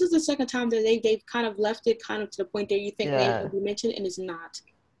time. No, this is the second time that they've kind of left it kind of to the point that you think Yeah. Landon will be mentioned, and it's not.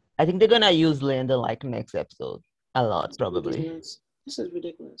 I think they're gonna use Landon like next episode a lot probably. Ridiculous. This is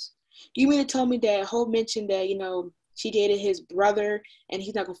ridiculous. You mean to tell me that Hope mentioned that she dated his brother, and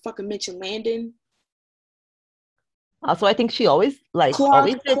he's not gonna fucking mention Landon? Also, I think she always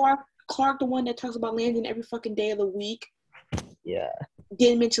Clark, the one that talks about Landon every fucking day of the week, yeah.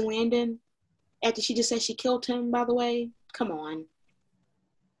 didn't mention Landon after she just said she killed him. By the way, come on.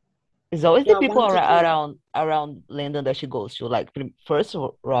 It's always Yeah, the people one to around Landon that she goes to. Like first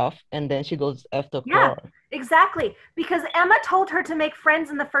Roth, and then she goes after Yeah. Clark. Exactly, because Emma told her to make friends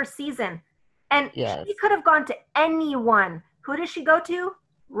in the first season, and Yes. she could have gone to anyone. Who does she go to?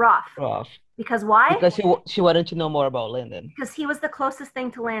 Roth. Roth. Because why? Because she wanted to know more about Landon. Because he was the closest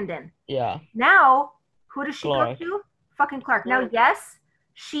thing to Landon. Yeah. Now, who does she Clark. go to? Fucking Clark. Now, Clark. yes,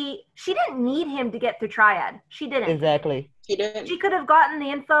 she didn't need him to get through Triad. She didn't. Exactly. She didn't. She could have gotten the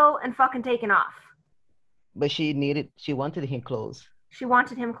info and fucking taken off. But she wanted him close She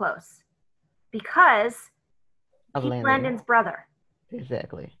wanted him close because of he's Landon. Landon's brother.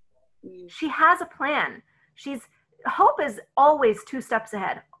 Exactly. She has a plan. Hope is always 2 steps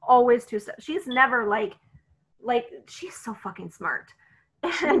ahead. Always 2 steps. She's never like she's so fucking smart.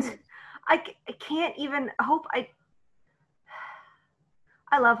 And I can't even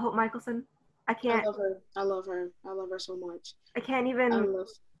I love Hope Michelson. I can't. I love her. I love her. I love her so much. I can't I even. love.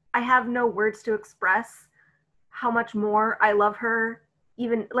 I have no words to express how much more I love her.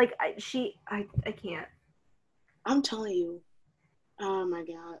 Even like I can't. I'm telling you. Oh my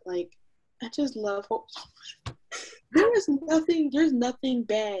god! Like I just love Hope. There's nothing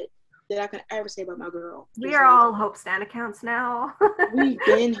bad that I can ever say about my girl. We are all Hope Stan accounts now. We've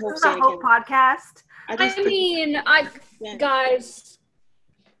been Hope This is a Stan Hope accounts. podcast. Guys,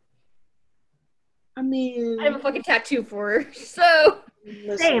 I mean, I have a fucking tattoo for her. So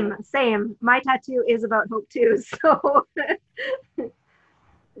Same. My tattoo is about Hope too. So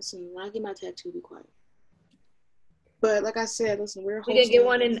listen, when I get my tattoo, be quiet. But like I said, listen, we're we gonna get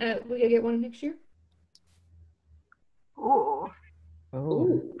one in. We gonna get one next year. ooh.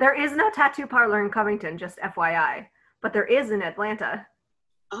 Oh. There is no tattoo parlor in Covington, just FYI. But there is in Atlanta.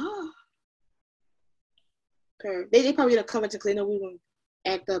 Ah. Okay. They probably gonna come into Cleveland. We gonna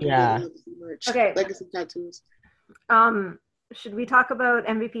act up. Yeah. And get merch. Okay. Legacy tattoos. Should we talk about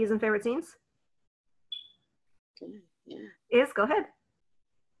MVPs and favorite scenes? Okay. Is go ahead.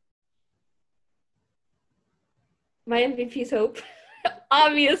 My MVP's Hope.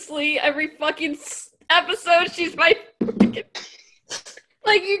 Obviously, every fucking episode, she's my freaking...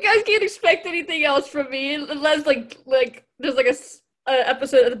 Like, you guys can't expect anything else from me unless, like there's, like, a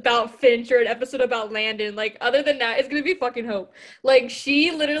episode about Finch or an episode about Landon. Like, other than that, it's gonna be fucking Hope. Like,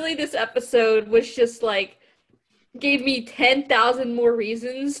 she literally, this episode was just, like, gave me 10,000 more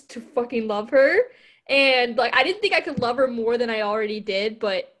reasons to fucking love her. And, like, I didn't think I could love her more than I already did,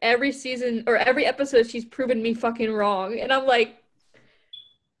 but every season, or every episode, she's proven me fucking wrong. And I'm like,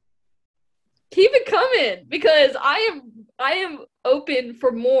 keep it coming, because I am open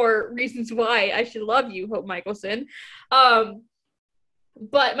for more reasons why I should love you, Hope Michelson. But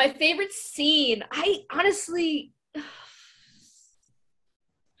my favorite scene, I honestly,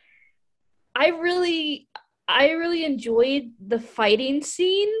 I really enjoyed the fighting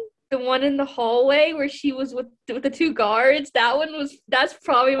scene. The one in the hallway where she was with the two guards. That's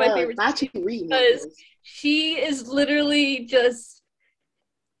probably my favorite scene, because she is literally just,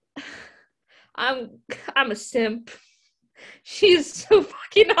 I'm a simp. She's so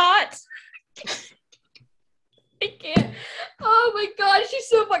fucking hot. I can't. Oh my god, she's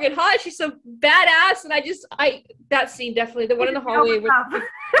so fucking hot. She's so badass, and that scene definitely, the one in the hallway. What'd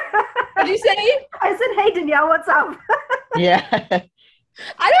you say? I said, "Hey Danielle, what's up?" Yeah.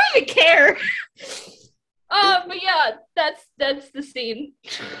 I don't even care. But yeah, that's the scene.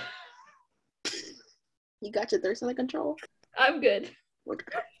 You got your thirst under control? I'm good.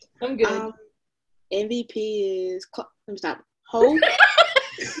 I'm good. MVP is let me stop. Hope.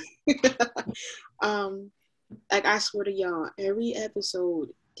 Like I swear to y'all, every episode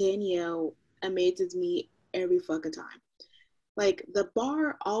Danielle amazes me every fucking time. Like the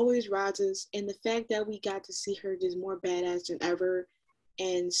bar always rises, and the fact that we got to see her just more badass than ever,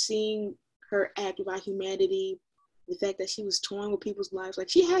 and seeing her act without humanity, the fact that she was toying with people's lives, like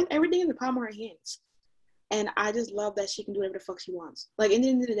she had everything in the palm of her hands. And I just love that she can do whatever the fuck she wants. Like, at the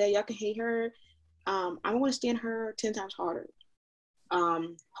end of the day, y'all can hate her. I'm going to stand her 10 times harder.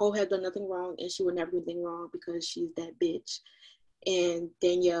 Hope has done nothing wrong, and she would never do anything wrong because she's that bitch. And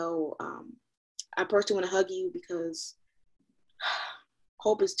Danielle, I personally want to hug you because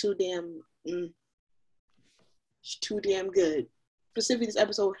Hope is too damn good. Specifically, this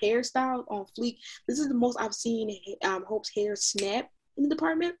episode, hairstyle on fleek. This is the most I've seen Hope's hair snap in the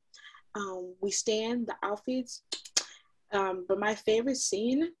department. We stand the outfits. But my favorite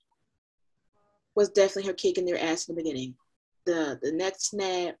scene was definitely her kicking their ass in the beginning. The neck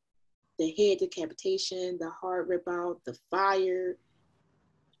snap, the head decapitation, the heart rip out, the fire.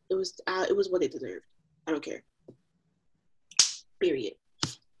 It was what they deserved. I don't care. Period.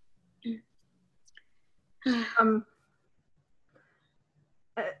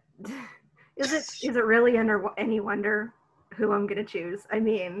 Is it really any wonder who I'm gonna choose? I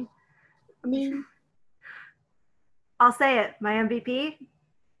mean, I'll say it. My MVP,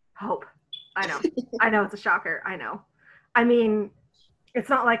 Hope. I know it's a shocker. I know. I mean, it's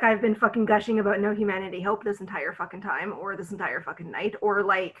not like I've been fucking gushing about no humanity Hope this entire fucking time, or this entire fucking night, or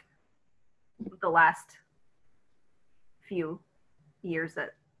like the last few years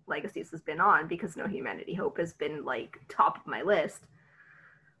that Legacies has been on, because no humanity Hope has been like top of my list.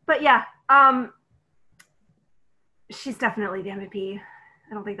 But yeah, she's definitely the MVP.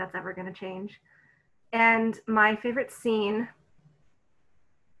 I don't think that's ever going to change. And my favorite scene,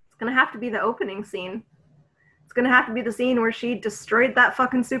 it's going to have to be the opening scene. It's going to have to be the scene where she destroyed that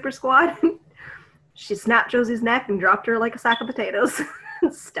fucking super squad. She snapped Josie's neck and dropped her like a sack of potatoes.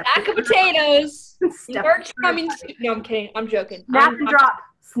 Sack of potatoes! Merch coming. No, I'm kidding. I'm joking.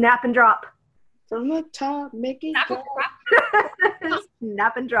 Snap and drop. From the top, make it Snap, drop.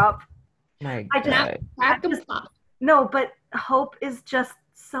 Snap and drop. My I just- God. crack 'em pop. No, but Hope is just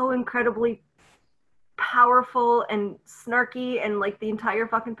so incredibly powerful and snarky and like the entire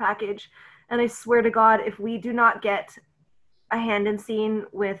fucking package. And I swear to God, if we do not get a hand-in scene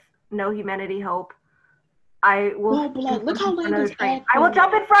with no humanity Hope, I will. No, but like, look how Landon's acting. I will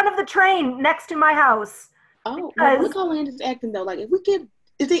jump in front of the train next to my house. Oh, because- look how Landon's acting though. Like,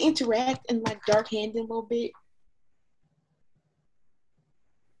 if they interact and like dark handed a little bit.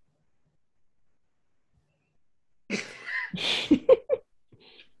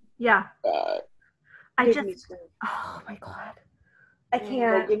 Yeah. I Give just. me some. Oh my God. I Go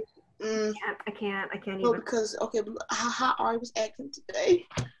can't. give me- I can't No, even. because okay, but how Ari was acting today.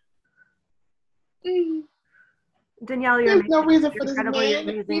 Danielle, you're There's no amazing. reason for You're this incredibly man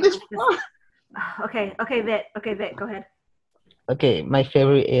to amazing. be this It's just- Okay, Vit, go ahead. Okay, my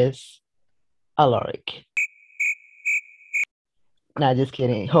favorite is Alaric. Nah, just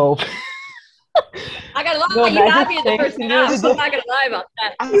kidding. Hope. I gotta lie, No, you that's had me in the just first thanks, half, dude. so I'm not gonna lie about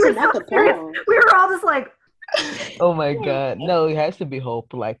that. I You were said not so the serious. ball. We were all just like, Oh my God. No, it has to be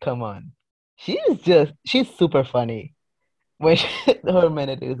Hope. Like, come on. She's super funny when her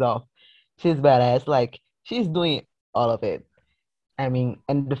minute is off. She's badass. Like, she's doing all of it. I mean,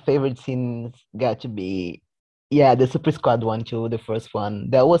 and the favorite scenes got to be, yeah, the Super Squad one too, the first one.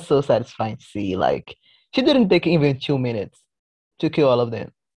 That was so satisfying to see. Like, she didn't take even 2 minutes to kill all of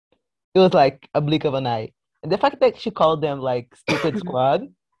them. It was like a blink of an eye. And the fact that she called them like Stupid Squad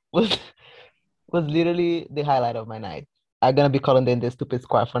was was literally the highlight of my night. I'm gonna be calling them the Stupid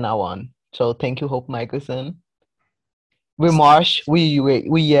Squad from now on. So thank you, Hope Michelson. We march, we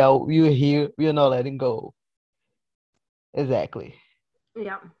yell, we hear, we are not letting go. Exactly.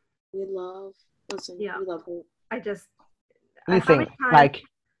 yeah. We love. Listen, Yeah. we love her. I just. how Listen, many times like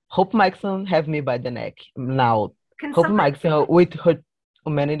Hope Michelson have me by the neck. Now, can Hope someone, Michelson with her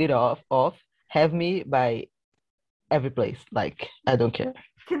humanity off, have me by every place. Like, I don't care.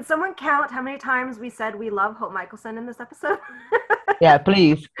 can someone count how many times we said we love Hope Michelson in this episode? Yeah,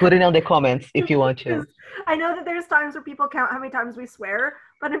 please put it in the comments if you want to. I know that there's times where people count how many times we swear,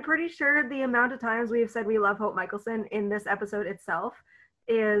 but I'm pretty sure the amount of times we've said we love Hope Michelson in this episode itself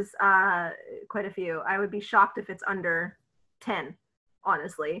is quite a few. I would be shocked if it's under 10,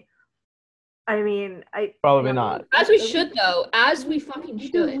 honestly. I mean, Probably not. As we should, though. As we fucking We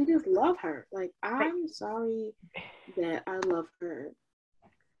should. just love her. Like, I'm sorry that I love her.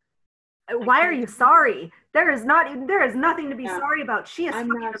 why are you sorry? There is nothing to be Yeah. sorry about. She is I'm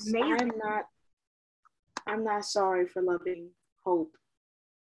fucking not. amazing. I'm not sorry for loving Hope.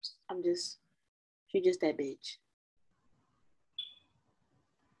 She's just that bitch.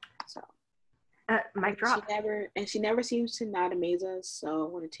 So Mic drop. she never seems to not amaze us. So I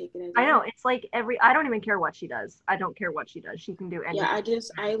want to take it as. I know, it's like I don't even care what she does. I don't care what she does. She can do anything. Yeah,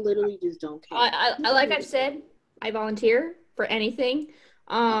 I literally just don't care. I like I said, I volunteer for anything.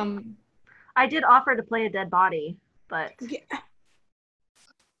 I did offer to play a dead body, but Yeah.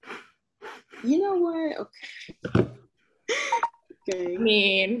 You know what? Okay.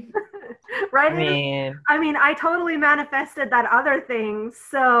 Okay. right? Man, I mean, I totally manifested that other thing,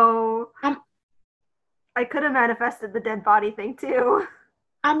 so I could have manifested the dead body thing too.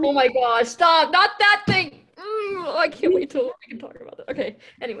 I mean, Oh my gosh, stop! Not that thing! I can't wait till we can talk about it. Okay,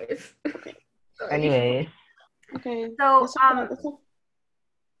 anyways. Sorry. anyway, okay. So, Let's talk about- let's talk-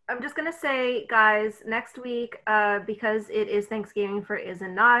 I'm just gonna say, guys, next week, because it is Thanksgiving for Iz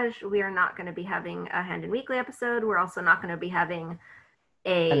and Naj, we are not gonna be having a Hand in Weekly episode. We're also not gonna be having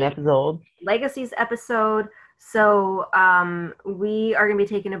an a episode. Legacies episode. So we are gonna be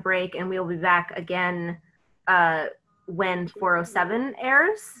taking a break, and we'll be back again when 407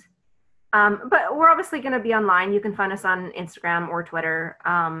 airs. But we're obviously gonna be online. You can find us on Instagram or Twitter.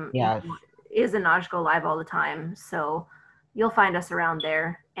 Yes. Iz and Naj go live all the time, so you'll find us around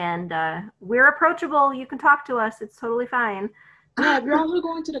there. And we're approachable. You can talk to us. It's totally fine. Yeah, if you're also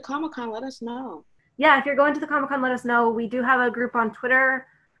going to the Comic-Con, let us know. Yeah, if you're going to the Comic-Con, let us know. We do have a group on Twitter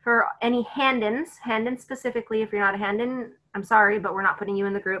for any hand-ins specifically. If you're not a hand-in, I'm sorry, but we're not putting you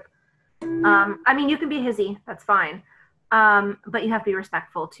in the group. I mean, you can be a hizzy. That's fine. But you have to be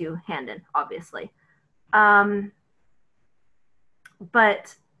respectful to hand-in, obviously.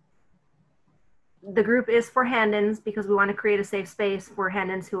 But the group is for hand-ins because we want to create a safe space for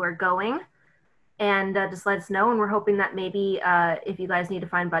hand-ins who are going. And just let us know. And we're hoping that maybe if you guys need to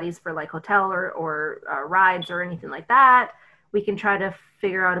find buddies for like hotel or rides or anything like that, we can try to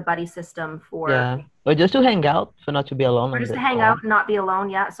figure out a buddy system for. Yeah, or just to hang out, for not to be alone Or on just the to hang phone. out and not be alone.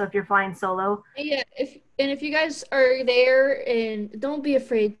 Yeah. So if you're flying solo, Yeah, if you guys are there, and don't be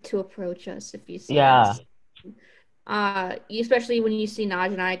afraid to approach us if you see Yeah. us. Especially when you see Naj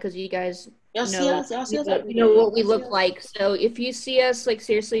and I, because you guys Y'all see know us? Y'all see us every you know day. what we Y'all see look us? like. So if you see us, like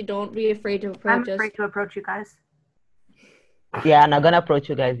seriously, don't be afraid to I'm approach us. afraid to approach you guys. Yeah, I'm not gonna approach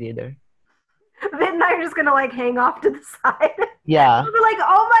you guys either. Vin and I are just gonna like hang off to the side. Yeah. We'll be like,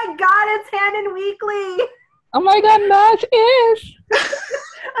 oh my god, it's Hannon Weekly. Oh my God, Naj is.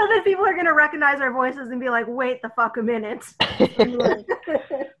 And then people are gonna recognize our voices and be like, wait the fuck a minute. I'm like,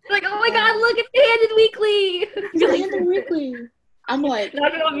 Like, oh my God, look at Handed Weekly. Landon Weekly. I'm like,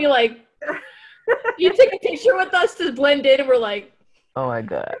 Not gonna be like, you take a picture with us to blend in, and we're like, Oh my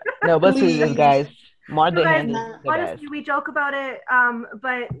God. No, but serious, Please. guys. More the guys, hand is the honestly, best. we joke about it,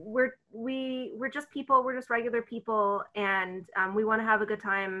 but we're just people. We're just regular people, and we want to have a good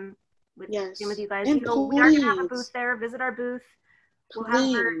time with yes. with you guys. And You know, we are gonna have a please, booth there. Visit our booth. We'll have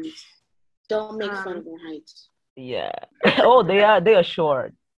merch. please, don't make fun of our heights. Yeah. Oh, they are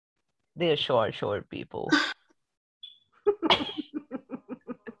short. They are short people.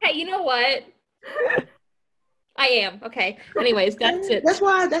 hey, you know what? I am okay. Anyways, that's it. That's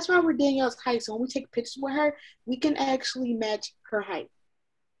why we're Danielle's height. So when we take pictures with her, we can actually match her height.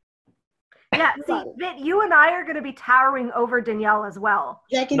 Yeah, see, Vit, you and I are going to be towering over Danielle as well.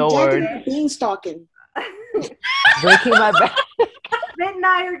 Jack No and worries. beanstalking. Breaking my back. Vit and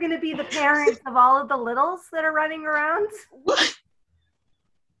I are going to be the parents of all of the littles that are running around. What?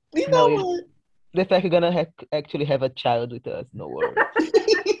 You know No, what? the fact you're gonna actually have a child with us. No worries.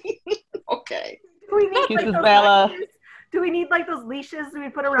 Okay. Do we need Kisses, those Bella. leashes? Do we need like those leashes we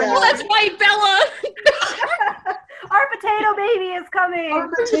put around? Yeah. Oh, that's my Bella. Our potato baby is coming. Our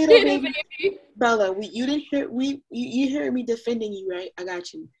potato baby. Bella, you didn't hear you heard me defending you, right? I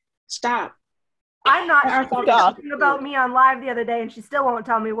got you. Stop. I'm not. I She thought said God. something about me on live the other day, and she still won't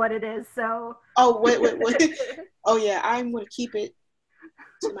tell me what it is. So. Oh wait. Oh yeah, I'm gonna keep it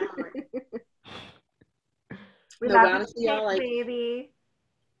to my heart. We No, love but honestly, y'all, like, baby.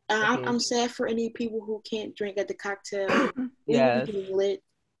 I'm sad for any people who can't drink at the cocktail. Yes. We getting lit.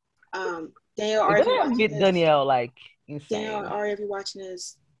 Danielle, We're are you gonna watching meet this? Danielle like Danielle, insane. are you watching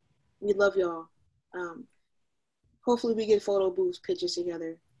this? We love y'all. Hopefully we get photo booths, pictures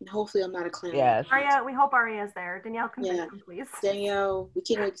together, and hopefully I'm not a clown. Yes. Aria, we hope Aria's there. Danielle, can Yeah. come, please. Danielle, we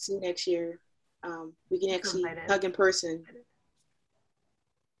can't wait to see you next year. We can actually hug in person.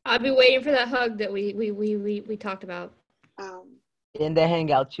 I'll be waiting for that hug that we talked about. And the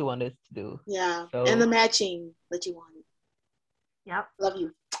hangout you want us to do. Yeah, So- and the matching that you wanted. Yep. Love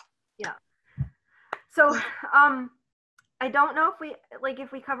you. Yeah. So, I don't know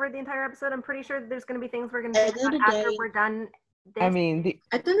if we covered the entire episode. I'm pretty sure there's going to be things we're going to At do the end of the after day- we're done. This. I mean,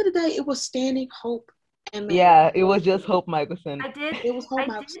 At the end of the day, it was standing Hope and Megan. yeah, it was just Hope Michelson. It was Hope I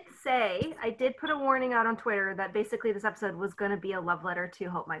Michelson. did put a warning out on Twitter that basically this episode was going to be a love letter to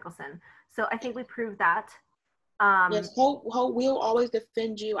Hope Michelson. So I think we proved that. Yes, Hope will always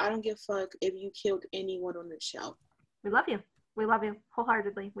defend you. I don't give a fuck if you killed anyone on the show. We love you. We love you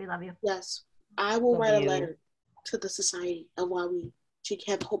wholeheartedly. We love you. Yes, I will Love write a you. letter to the society of why we should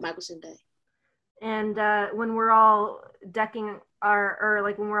have Hope Michelson Day. And when we're all decking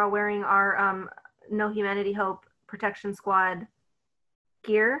when we're all wearing our No Humanity Hope Protection Squad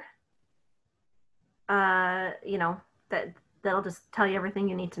gear, that'll just tell you everything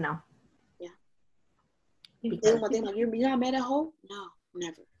you need to know. Yeah. Because- They're like, you're not mad at Hope? No,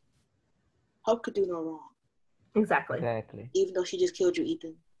 never. Hope could do no wrong, Exactly. Exactly. even though she just killed you,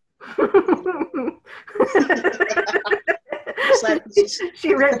 Ethan.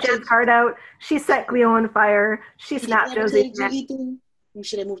 She ripped Jed's heart out. She set Cleo on fire. She She snapped Josie. decapitated you, Ethan. You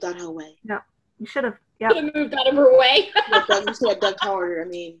should have moved out her way. You should have. Yeah. Should have moved out of her way. You should have dug harder. I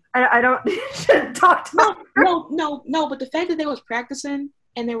mean, I don't. Should have talked to her. no. But the fact that they was practicing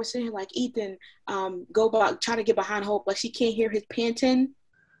and they were sitting here like, Ethan, go back, try to get behind Hope, but she can't hear his panting.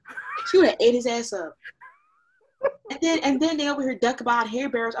 She would have ate his ass up. And then they over here duck about hair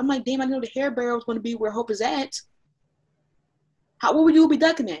barrels. I'm like, damn, I know the hair barrels want to be where Hope is at. What would you be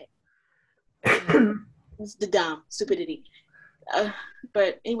ducking at? It's the dumb stupidity.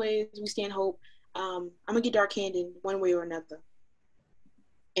 But anyways, we stand Hope. I'm gonna get Dark Handed one way or another.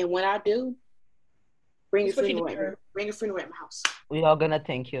 And when I do, bring a That's what you funeral do. at me. Bring a funeral at my house. We are gonna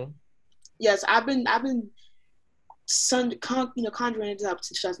thank you. Yes, I've been conjuring it up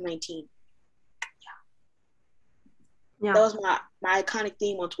since 2019. Yeah. That was my iconic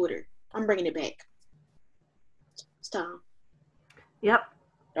theme on Twitter. I'm bringing it back. It's time. Yep.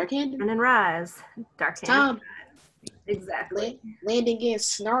 Dark Handed. And then rise. Dark It's hand. time. Exactly. Landon getting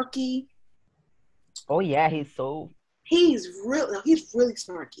snarky. Oh yeah, He's really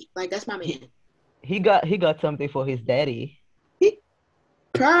snarky. Like, that's my man. he got something for his daddy.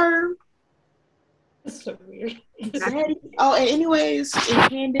 Purr. That's so weird. Daddy. Oh, and anyways, in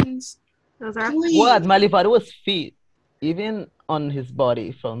Handon's, Those are please. What? Malipado was feet, even on his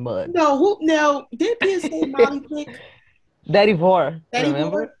body from mud. No, did Pia say Molly pick? Daddy Vor, Daddy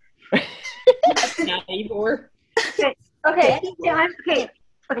remember? Not anymore. okay. Yeah, okay.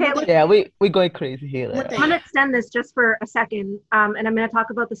 Yeah, we going crazy here. One thing. I'm gonna extend this just for a second, and I'm gonna talk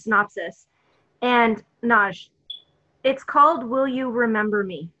about the synopsis. And Naj, it's called "Will You Remember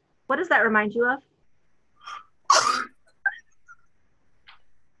Me?" What does that remind you of?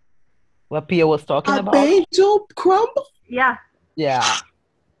 What Pia was talking A about? banjo crumble? Yeah. Yeah.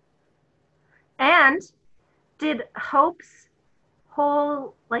 And did Hope's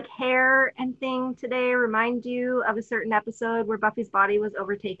whole like hair and thing today remind you of a certain episode where Buffy's body was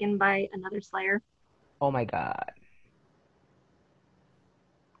overtaken by another Slayer? Oh my God.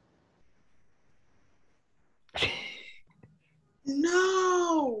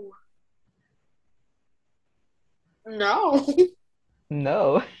 No.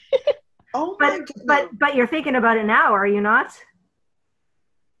 No. Oh my God. But you're thinking about it now, are you not?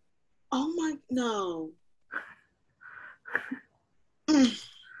 Oh my no.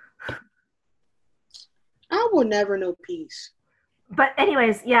 I will never know peace. But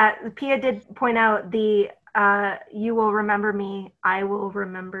anyways, yeah, Pia did point out the "You will remember me, I will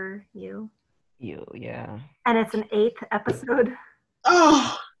remember you," Yeah. and it's an 8th episode,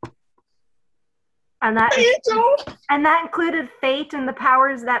 Oh, and that banjo. included Fate and the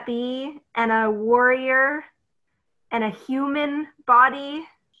powers that be, and a warrior, and a human body.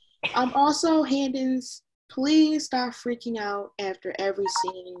 I'm also Handons. Please stop freaking out after every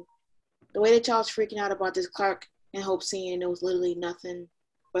scene. The way that y'all's freaking out about this Clark and Hope scene, and it was literally nothing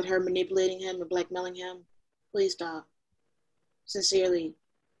but her manipulating him and blackmailing him. Please stop. Sincerely,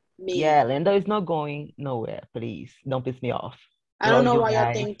 me. Yeah, Linda is not going nowhere. Please, don't piss me off. I don't know Love you why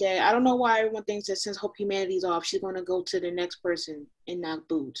y'all guys. think that. I don't know why everyone thinks that since Hope Humanity's off, she's going to go to the next person and knock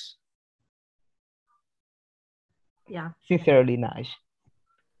boots. Yeah. Sincerely, Naj.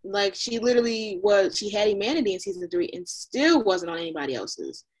 Like, she had Humanity in season 3 and still wasn't on anybody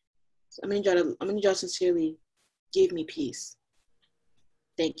else's. So I'm gonna need y'all to sincerely give me peace.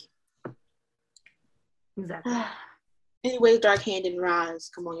 Thank you. Exactly. Anyways, Dark Hand and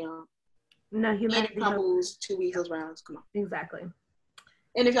Rise. Come on, y'all. No, And humanity. Crumbles, 2 weeks Rise. Come on. Exactly.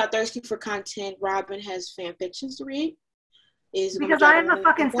 And if y'all thirsty for content, Robin has fan fictions to read. Because I am a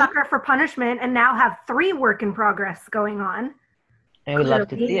fucking sucker for punishment and now have 3 work in progress going on. And we love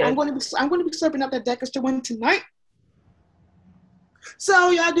to see it. I'm going to be slurping up that Dexter one tonight.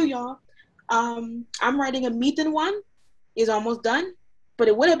 So y'all do y'all. I'm writing a Methan one. It's almost done, but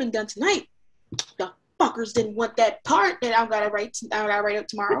it would have been done tonight. The fuckers didn't want that part that I gotta write up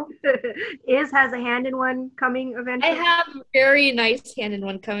tomorrow. Has a hand in one coming eventually. I have a very nice hand in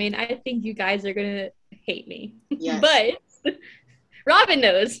one coming. I think you guys are gonna hate me. Yes. But Robin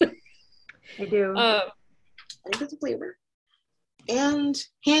knows. I do. I think it's a flavor. And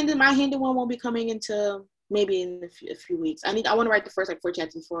my hand in one won't be coming until maybe in a few weeks. I want to write the first 4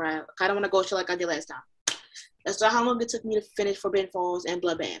 chapters before I don't want to go shit like I did last time. That's not how long it took me to finish Forbidden Falls and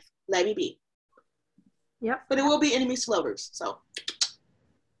Bloodbath. Let me be. Yep. But it will be enemies to lovers, so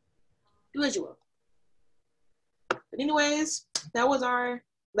do as you will. But anyways, that was our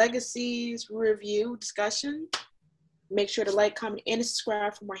Legacies review discussion. Make sure to like, comment, and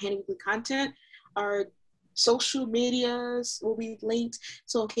subscribe for more handy weekly content. Our social medias will be linked,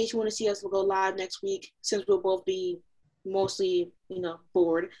 so in case you want to see us, we'll go live next week since we'll both be mostly,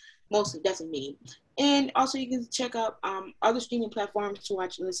 bored. Mostly, definitely me. And also, you can check out other streaming platforms to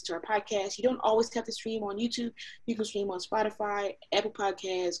watch and listen to our podcast. You don't always have to stream on YouTube. You can stream on Spotify, Apple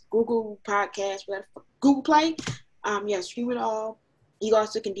Podcasts, Google Podcasts, whatever, Google Play. Stream it all. You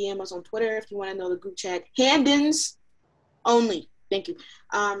also can DM us on Twitter if you want to know the group chat. Handins only. Thank you.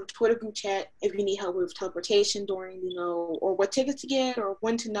 Twitter group chat if you need help with teleportation during, or what tickets to get, or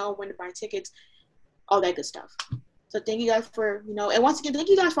when to buy tickets, all that good stuff. So thank you guys for, and once again, thank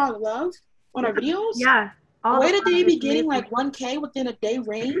you guys for all the love on our videos. Yeah. The way that they be getting 1K within a day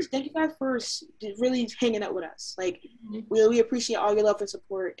range, thank you guys for really hanging out with us. Like, we appreciate all your love and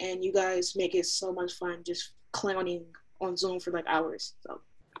support, and you guys make it so much fun just clowning on Zoom for hours. So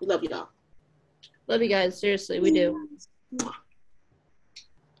we love you all. Love you guys. Seriously, we do.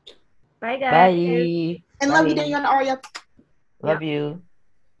 Bye, guys. Bye. And love you, Daniel and Arya. Love you.